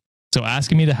dating. So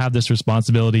asking me to have this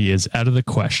responsibility is out of the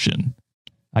question.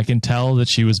 I can tell that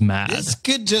she was mad. This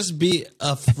could just be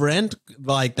a friend.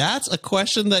 Like, that's a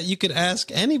question that you could ask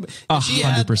anybody. If she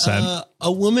had 100%.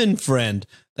 a woman friend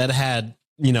that had,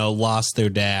 lost their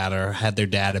dad or had their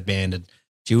dad abandoned,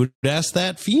 she would ask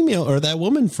that female or that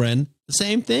woman friend the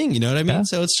same thing. You know what I mean? Yeah.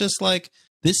 So it's just like,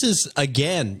 this is,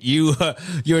 again,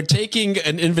 you're taking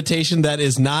an invitation that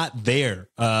is not there.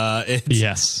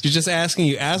 Yes. She's just asking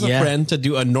you as a friend to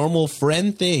do a normal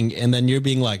friend thing. And then you're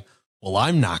being like, well,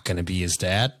 I'm not going to be his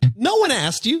dad. No one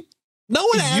asked you. No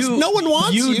one asked. No one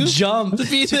wants you. You jumped to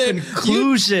be the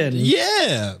conclusion.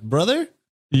 Yeah, brother.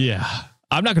 Yeah.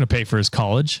 I'm not going to pay for his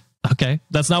college. Okay.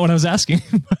 That's not what I was asking.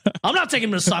 I'm not taking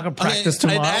him to soccer practice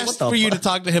tomorrow. I asked for you to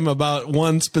talk to him about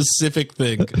one specific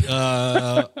thing.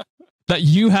 That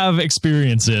you have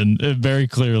experience in very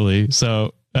clearly.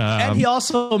 So, and he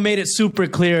also made it super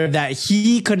clear that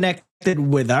he connected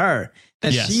with her,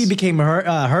 that she became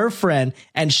her friend,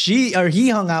 and he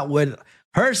hung out with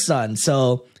her son.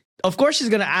 So of course she's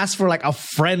gonna ask for like a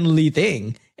friendly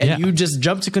thing, and you just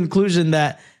jump to conclusion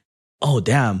that, oh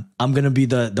damn, I'm gonna be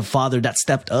the father that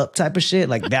stepped up type of shit.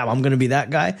 Like, damn, I'm gonna be that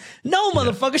guy. No,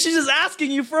 motherfucker, she's just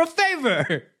asking you for a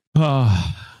favor.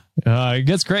 It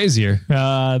gets crazier.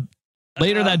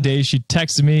 Later that day, she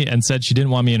texted me and said she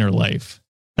didn't want me in her life,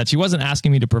 that she wasn't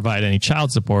asking me to provide any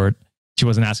child support. She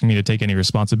wasn't asking me to take any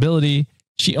responsibility.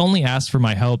 She only asked for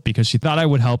my help because she thought I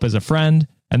would help as a friend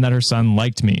and that her son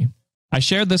liked me. I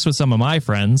shared this with some of my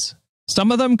friends.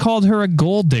 Some of them called her a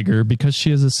gold digger because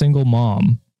she is a single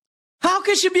mom. How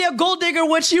could she be a gold digger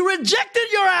when she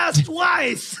rejected your ass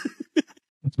twice?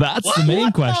 That's the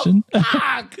main question.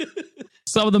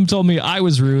 Some of them told me I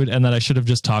was rude and that I should have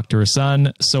just talked to her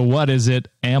son. So what is it?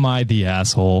 Am I the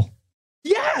asshole?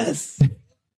 Yes.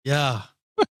 Yeah.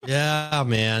 Yeah,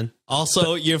 man.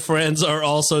 Also, your friends are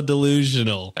also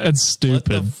delusional. That's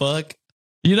stupid. What the fuck?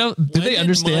 Do they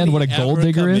understand what a gold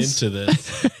digger is? Into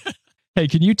this? Hey,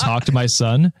 can you talk to my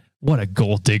son? What a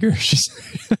gold digger. She's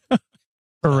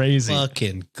crazy.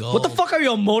 Fucking gold. What the fuck, are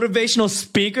you, a motivational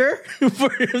speaker?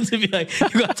 For him to be like,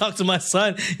 you gotta talk to my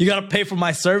son, you gotta pay for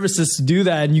my services to do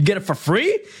that, and you get it for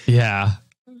free? Yeah.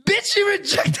 Bitch, she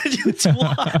rejected you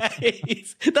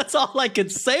twice. That's all I can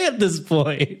say at this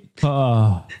point.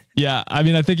 Yeah, I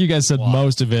mean, I think you guys said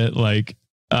most of it, like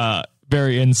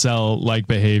very incel-like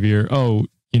behavior. Oh,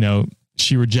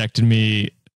 she rejected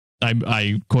me.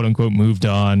 I quote unquote moved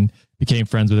on, became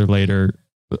friends with her later,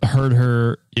 heard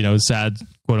her, sad,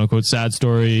 quote unquote sad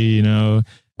story, and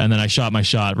then I shot my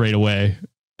shot right away.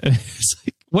 It's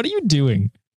like, what are you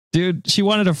doing? Dude, she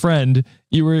wanted a friend.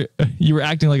 You were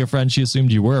acting like a friend. She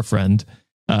assumed you were a friend.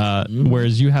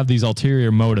 Whereas you have these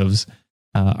ulterior motives.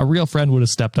 A real friend would have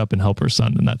stepped up and helped her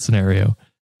son in that scenario.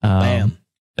 Bam.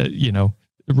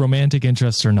 Romantic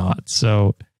interests or not.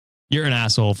 So you're an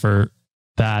asshole for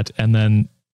that. And then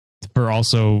for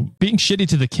also being shitty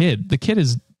to the kid. The kid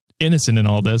is innocent in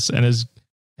all this and is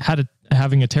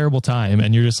having a terrible time.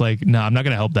 And you're just like, no, I'm not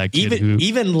going to help that kid who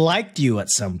even liked you at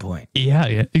some point.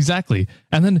 Yeah, exactly.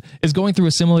 And then is going through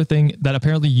a similar thing that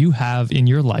apparently you have in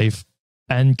your life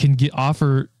and can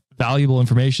offer valuable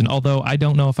information. Although I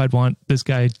don't know if I'd want this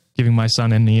guy giving my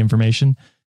son any information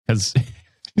because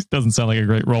he doesn't sound like a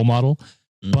great role model.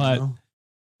 But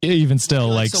even still,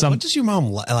 what does your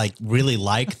mom really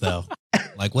like though?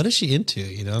 Like, what is she into?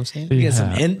 You know what I'm saying? You get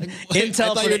some intel. I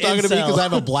thought you were talking to me because I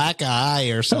have a black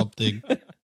eye or something.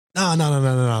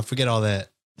 No. Forget all that.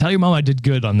 Tell your mom I did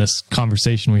good on this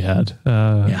conversation we had.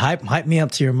 Hype me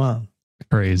up to your mom.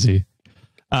 Crazy.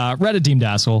 Reddit deemed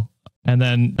asshole. And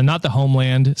then Not the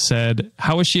Homeland said,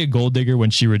 how is she a gold digger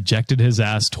when she rejected his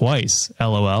ass twice?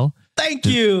 LOL. Thank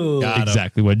you.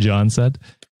 Exactly what John said.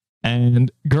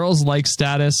 And Girls Like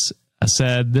Status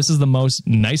said, this is the most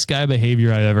nice guy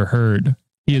behavior I've ever heard.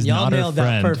 He is not her friend.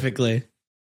 That perfectly.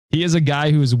 He is a guy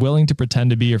who is willing to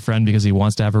pretend to be your friend because he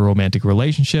wants to have a romantic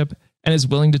relationship and is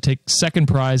willing to take second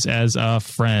prize as a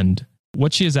friend.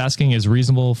 What she is asking is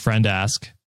reasonable friend ask.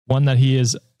 One that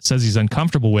says he's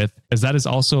uncomfortable with, as that is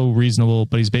also reasonable,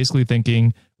 but he's basically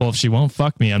thinking, well, if she won't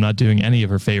fuck me, I'm not doing any of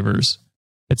her favors.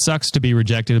 It sucks to be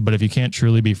rejected, but if you can't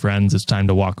truly be friends, it's time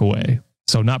to walk away.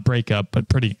 So not break up, but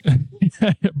pretty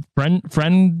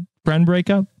friend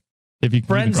breakup. If you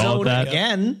can call it that.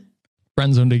 Again.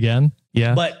 Friend zoned again.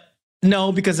 Yeah. But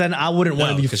no, because then I wouldn't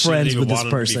want to be friends with this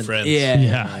person.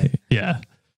 Yeah.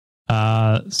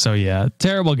 So yeah,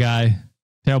 terrible guy.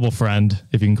 Terrible friend,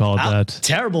 if you can call it that.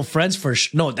 Terrible friends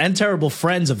and terrible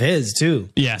friends of his too.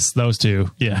 Yes, those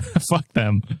two. Yeah, fuck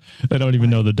them. They don't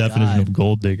even know the definition of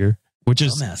gold digger, which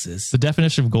is Dumbasses. the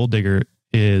definition of gold digger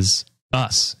is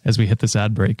us as we hit this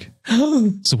ad break.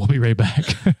 So we'll be right back.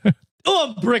 Oh,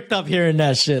 I'm bricked up hearing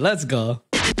that shit. Let's go.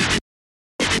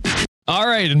 All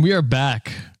right, and we are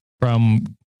back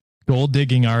from gold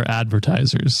digging our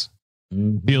advertisers.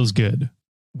 Feels good.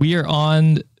 We are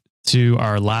on to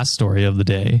our last story of the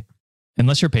day,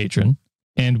 unless you're a patron,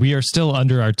 and we are still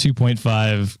under our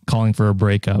 2.5 calling for a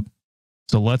breakup.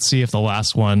 So let's see if the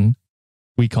last one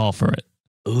we call for it.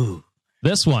 Ooh.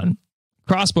 This one,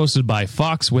 cross-posted by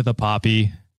Fox with a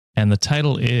Poppy, and the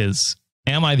title is,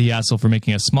 Am I the Asshole for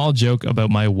Making a Small Joke About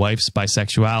My Wife's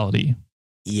Bisexuality?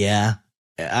 Yeah,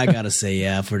 I gotta say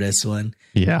yeah for this one.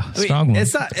 Yeah, I mean, strong one.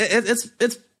 it's not.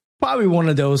 It's probably one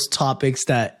of those topics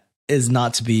that is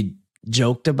not to be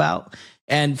joked about,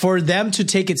 and for them to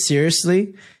take it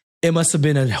seriously, it must have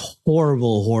been a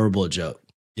horrible, horrible joke.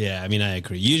 Yeah, I mean, I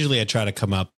agree. Usually I try to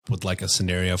come up with like a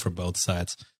scenario for both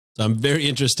sides. So I'm very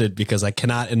interested because I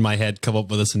cannot in my head come up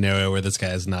with a scenario where this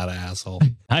guy is not an asshole.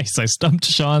 Nice. I stumped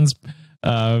Sean's,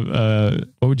 what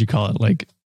would you call it? Like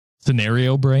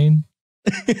scenario brain?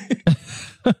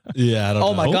 Yeah, I don't know.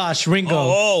 Oh my gosh, Ringo.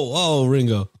 Oh,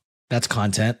 Ringo. That's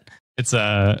content. It's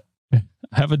I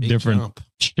have a different jump.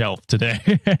 shelf today.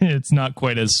 It's not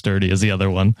quite as sturdy as the other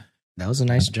one. That was a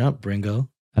nice jump, Ringo.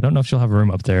 I don't know if she'll have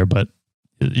room up there, but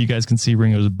you guys can see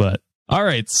Ringo's butt. All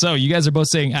right, so you guys are both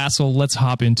saying asshole. Let's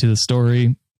hop into the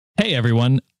story. Hey,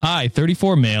 everyone. I,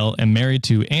 34 male, am married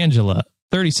to Angela,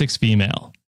 36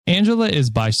 female. Angela is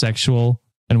bisexual,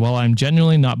 and while I'm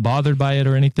genuinely not bothered by it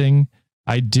or anything,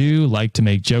 I do like to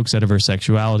make jokes out of her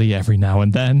sexuality every now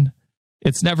and then.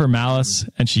 It's never malice,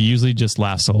 and she usually just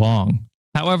laughs along.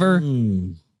 However,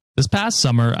 this past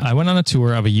summer, I went on a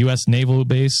tour of a U.S. naval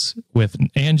base with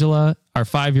Angela, our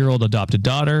 5-year-old adopted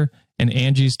daughter, and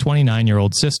Angie's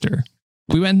 29-year-old sister.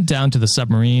 We went down to the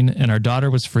submarine, and our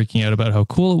daughter was freaking out about how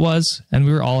cool it was, and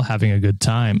we were all having a good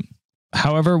time.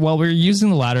 However, while we were using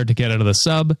the ladder to get out of the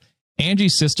sub,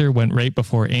 Angie's sister went right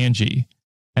before Angie,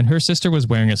 and her sister was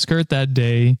wearing a skirt that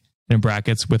day, in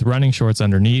brackets, with running shorts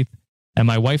underneath, and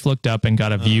my wife looked up and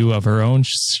got a view of her own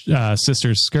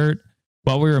sister's skirt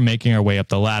while we were making our way up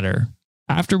the ladder.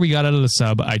 After we got out of the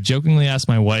sub, I jokingly asked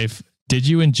my wife, "Did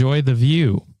you enjoy the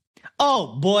view?"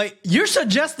 Oh boy, you're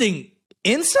suggesting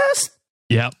incest?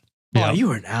 Yep. Oh, you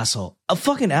were an asshole. A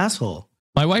fucking asshole.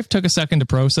 My wife took a second to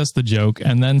process the joke,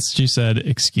 and then she said,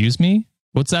 "Excuse me?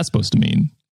 What's that supposed to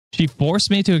mean?" She forced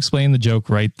me to explain the joke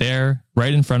right there,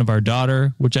 right in front of our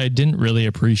daughter, which I didn't really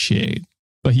appreciate.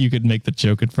 But you could make the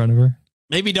joke in front of her.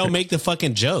 Maybe don't make the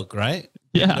fucking joke, right?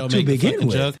 Yeah, Don't to make the begin fucking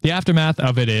with. joke. The aftermath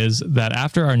of it is that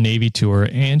after our Navy tour,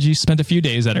 Angie spent a few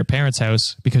days at her parents'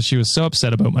 house because she was so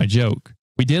upset about my joke.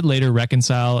 We did later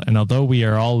reconcile, and although we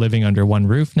are all living under one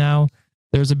roof now,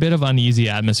 there's a bit of uneasy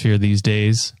atmosphere these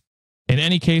days. In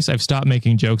any case, I've stopped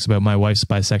making jokes about my wife's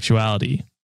bisexuality.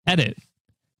 Edit.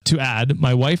 To add,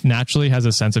 my wife naturally has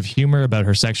a sense of humor about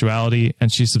her sexuality,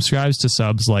 and she subscribes to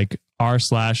subs like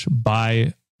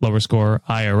r/bi_IRL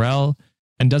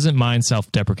and doesn't mind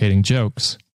self-deprecating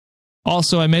jokes.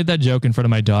 Also, I made that joke in front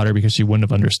of my daughter because she wouldn't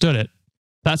have understood it.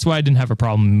 That's why I didn't have a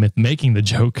problem with making the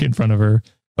joke in front of her,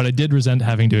 but I did resent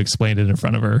having to explain it in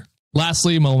front of her.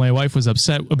 Lastly, while my wife was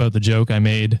upset about the joke I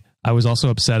made, I was also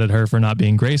upset at her for not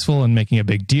being graceful and making a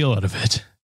big deal out of it.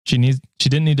 She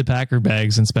didn't need to pack her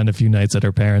bags and spend a few nights at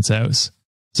her parents' house.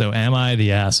 So am I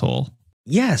the asshole?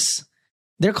 Yes.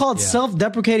 They're called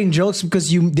self-deprecating jokes because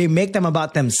they make them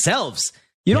about themselves.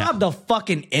 You don't have the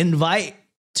fucking invite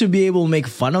to be able to make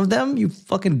fun of them, you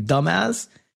fucking dumbass.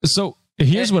 So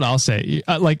here's what I'll say.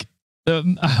 I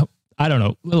don't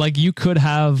know. Like, you could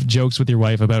have jokes with your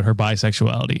wife about her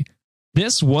bisexuality.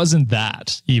 This wasn't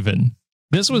that, even.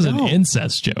 This was an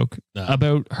incest joke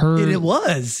about her It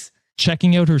was.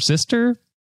 checking out her sister.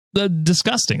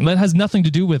 Disgusting. That has nothing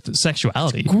to do with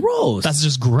sexuality. Gross. That's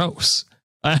just gross.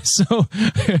 So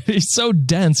he's so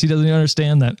dense, he doesn't even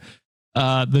understand that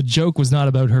the joke was not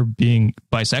about her being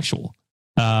bisexual,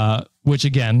 which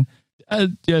again,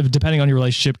 depending on your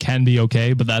relationship, can be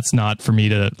okay, but that's not for me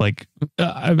to like.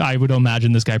 I would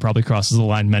imagine this guy probably crosses the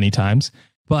line many times,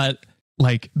 but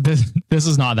like this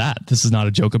is not that. This is not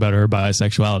a joke about her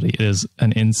bisexuality. It is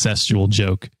an incestual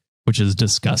joke, which is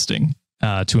disgusting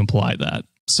to imply that.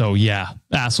 So yeah,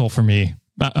 asshole for me.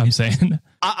 I'm saying.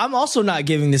 I'm also not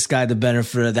giving this guy the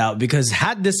benefit of the doubt because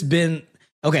had this been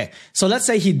okay, so let's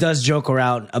say he does joke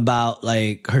around about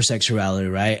like her sexuality,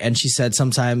 right? And she said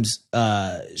sometimes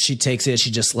she takes it, she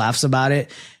just laughs about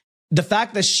it. The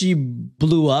fact that she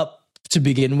blew up to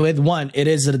begin with. One, it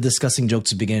is a disgusting joke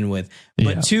to begin with.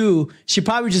 But Yeah. two, she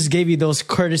probably just gave you those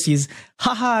courtesies.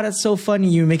 Haha, that's so funny.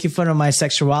 You're making fun of my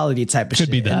sexuality type of Could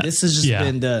shit. be that. And this has just Yeah.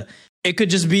 been it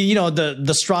could just be, you know,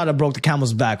 the straw that broke the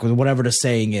camel's back with whatever the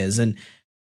saying is. And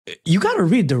you got to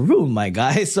read the room, my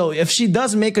guy. So if she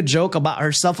does make a joke about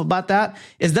herself about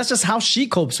that's just how she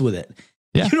copes with it.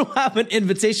 Yeah. You don't have an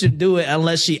invitation to do it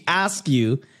unless she asks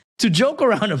you to joke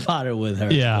around about it with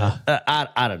her. Yeah.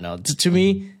 I don't know. To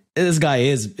me, this guy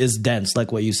is dense,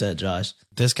 like what you said, Josh.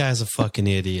 This guy's a fucking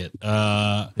idiot.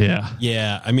 Yeah.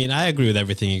 Yeah, I mean, I agree with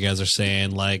everything you guys are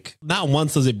saying. Like, not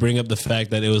once does it bring up the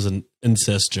fact that it was an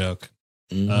incest joke.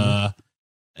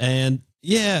 And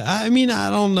yeah, I mean, I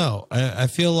don't know. I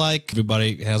feel like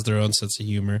everybody has their own sense of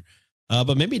humor,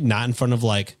 but maybe not in front of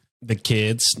like the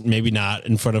kids. Maybe not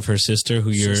in front of her sister,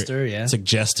 who Sister, you're yeah.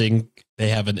 suggesting they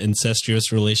have an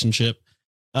incestuous relationship.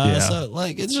 Yeah. So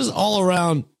like, it's just all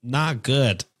around not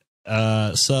good.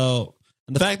 So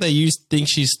and the fact that you think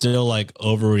she's still like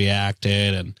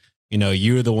overreacted, and you know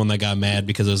you're the one that got mad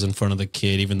because it was in front of the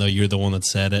kid, even though you're the one that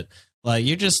said it. Like,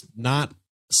 you're just not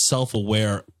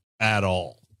self-aware at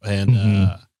all.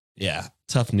 And yeah,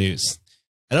 tough news.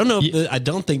 I don't know. I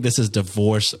don't think this is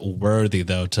divorce worthy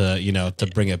though. To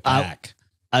bring it back.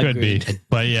 Could be.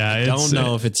 But yeah, I don't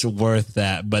know if it's worth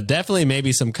that. But definitely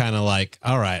maybe some kind of like,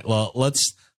 all right, well,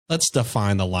 let's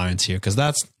define the lines here, because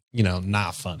that's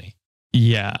not funny.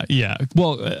 Yeah.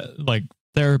 Well, like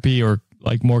therapy or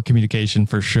like more communication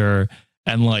for sure.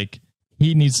 And like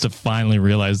he needs to finally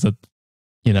realize that,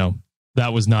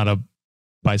 that was not a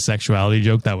bisexuality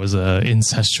joke. That was a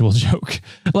incestual joke.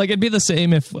 Like it'd be the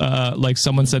same if like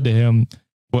someone said to him,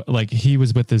 like he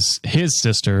was with his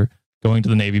sister going to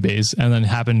the Navy base and then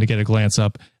happened to get a glance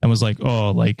up and was like,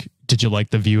 oh, like, did you like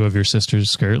the view of your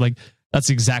sister's skirt? Like, that's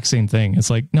the exact same thing. It's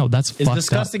like, no, that's fucked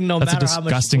disgusting. up. No that's matter a how much you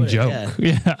disgusting put it, joke.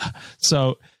 Yeah.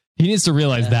 So he needs to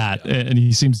realize that, and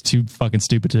he seems too fucking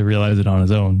stupid to realize it on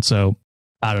his own. So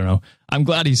I don't know. I'm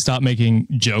glad he stopped making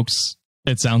jokes.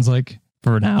 It sounds like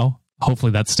for now.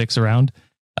 Hopefully that sticks around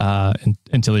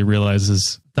until he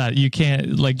realizes that you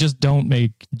can't, like, just don't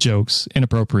make jokes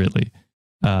inappropriately,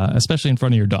 especially in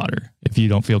front of your daughter if you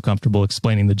don't feel comfortable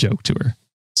explaining the joke to her.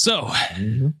 So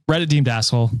Reddit deemed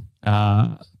asshole.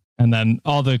 And then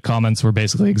all the comments were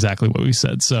basically exactly what we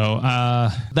said. So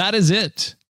that is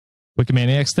it.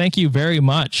 Wikimaniacs, thank you very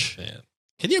much. Man.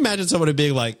 Can you imagine somebody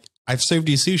being like, I've served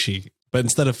you sushi, but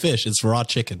instead of fish, it's raw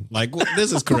chicken. Like,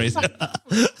 this is crazy.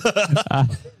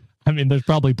 I mean, there's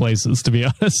probably places, to be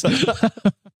honest.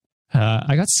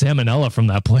 I got salmonella from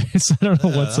that place. I don't know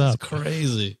what's up.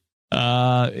 Crazy.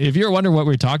 If you're wondering what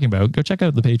we're talking about, go check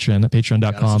out the Patreon at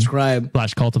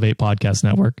patreon.com/Cultivate Podcast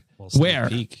Network, where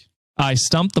I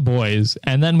stumped the boys,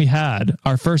 and then we had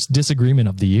our first disagreement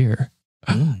of the year.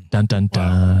 Dun dun dun.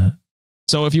 Wow.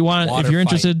 So if you're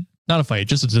interested, not a fight,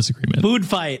 just a disagreement. Food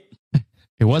fight.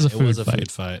 It was a food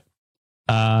fight.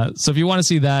 So if you want to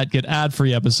see that, get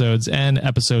ad-free episodes and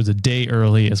episodes a day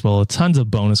early, as well as tons of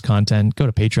bonus content, go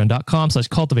to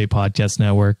patreon.com/Cultivate Podcast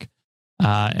Network.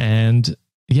 And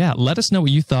yeah, let us know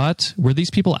what you thought. Were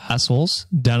these people assholes?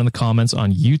 Down in the comments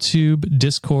on YouTube,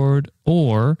 Discord,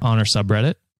 or on our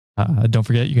subreddit. Don't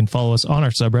forget, you can follow us on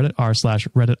our subreddit,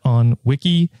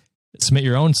 r/RedditOnWiki. Submit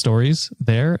your own stories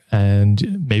there,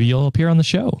 and maybe you'll appear on the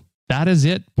show. That is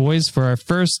it, boys, for our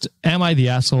first Am I the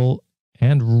Asshole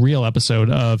and real episode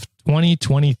of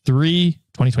 2024.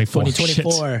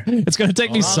 2024. It's going to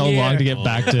take me so long to get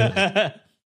back to.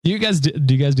 Do you guys do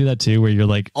that too, where you're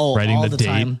like writing all the the date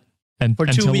time. and For 2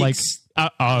 until weeks.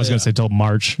 like I was going to say till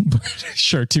March, but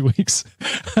sure, 2 weeks.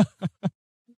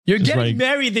 You're Just getting like-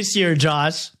 married this year,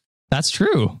 Josh. That's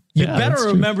true. You Yeah, better that's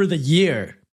true. remember the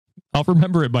year. I'll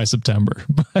remember it by September,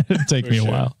 but it'll take me a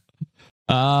while.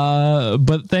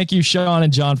 But thank you, Sean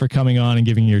and John, for coming on and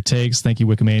giving your takes. Thank you,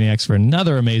 Wikimaniacs, for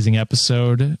another amazing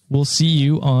episode. We'll see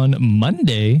you on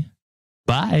Monday.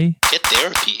 Bye. Get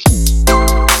therapy.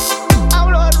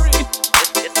 I'm hungry.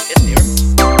 Get therapy.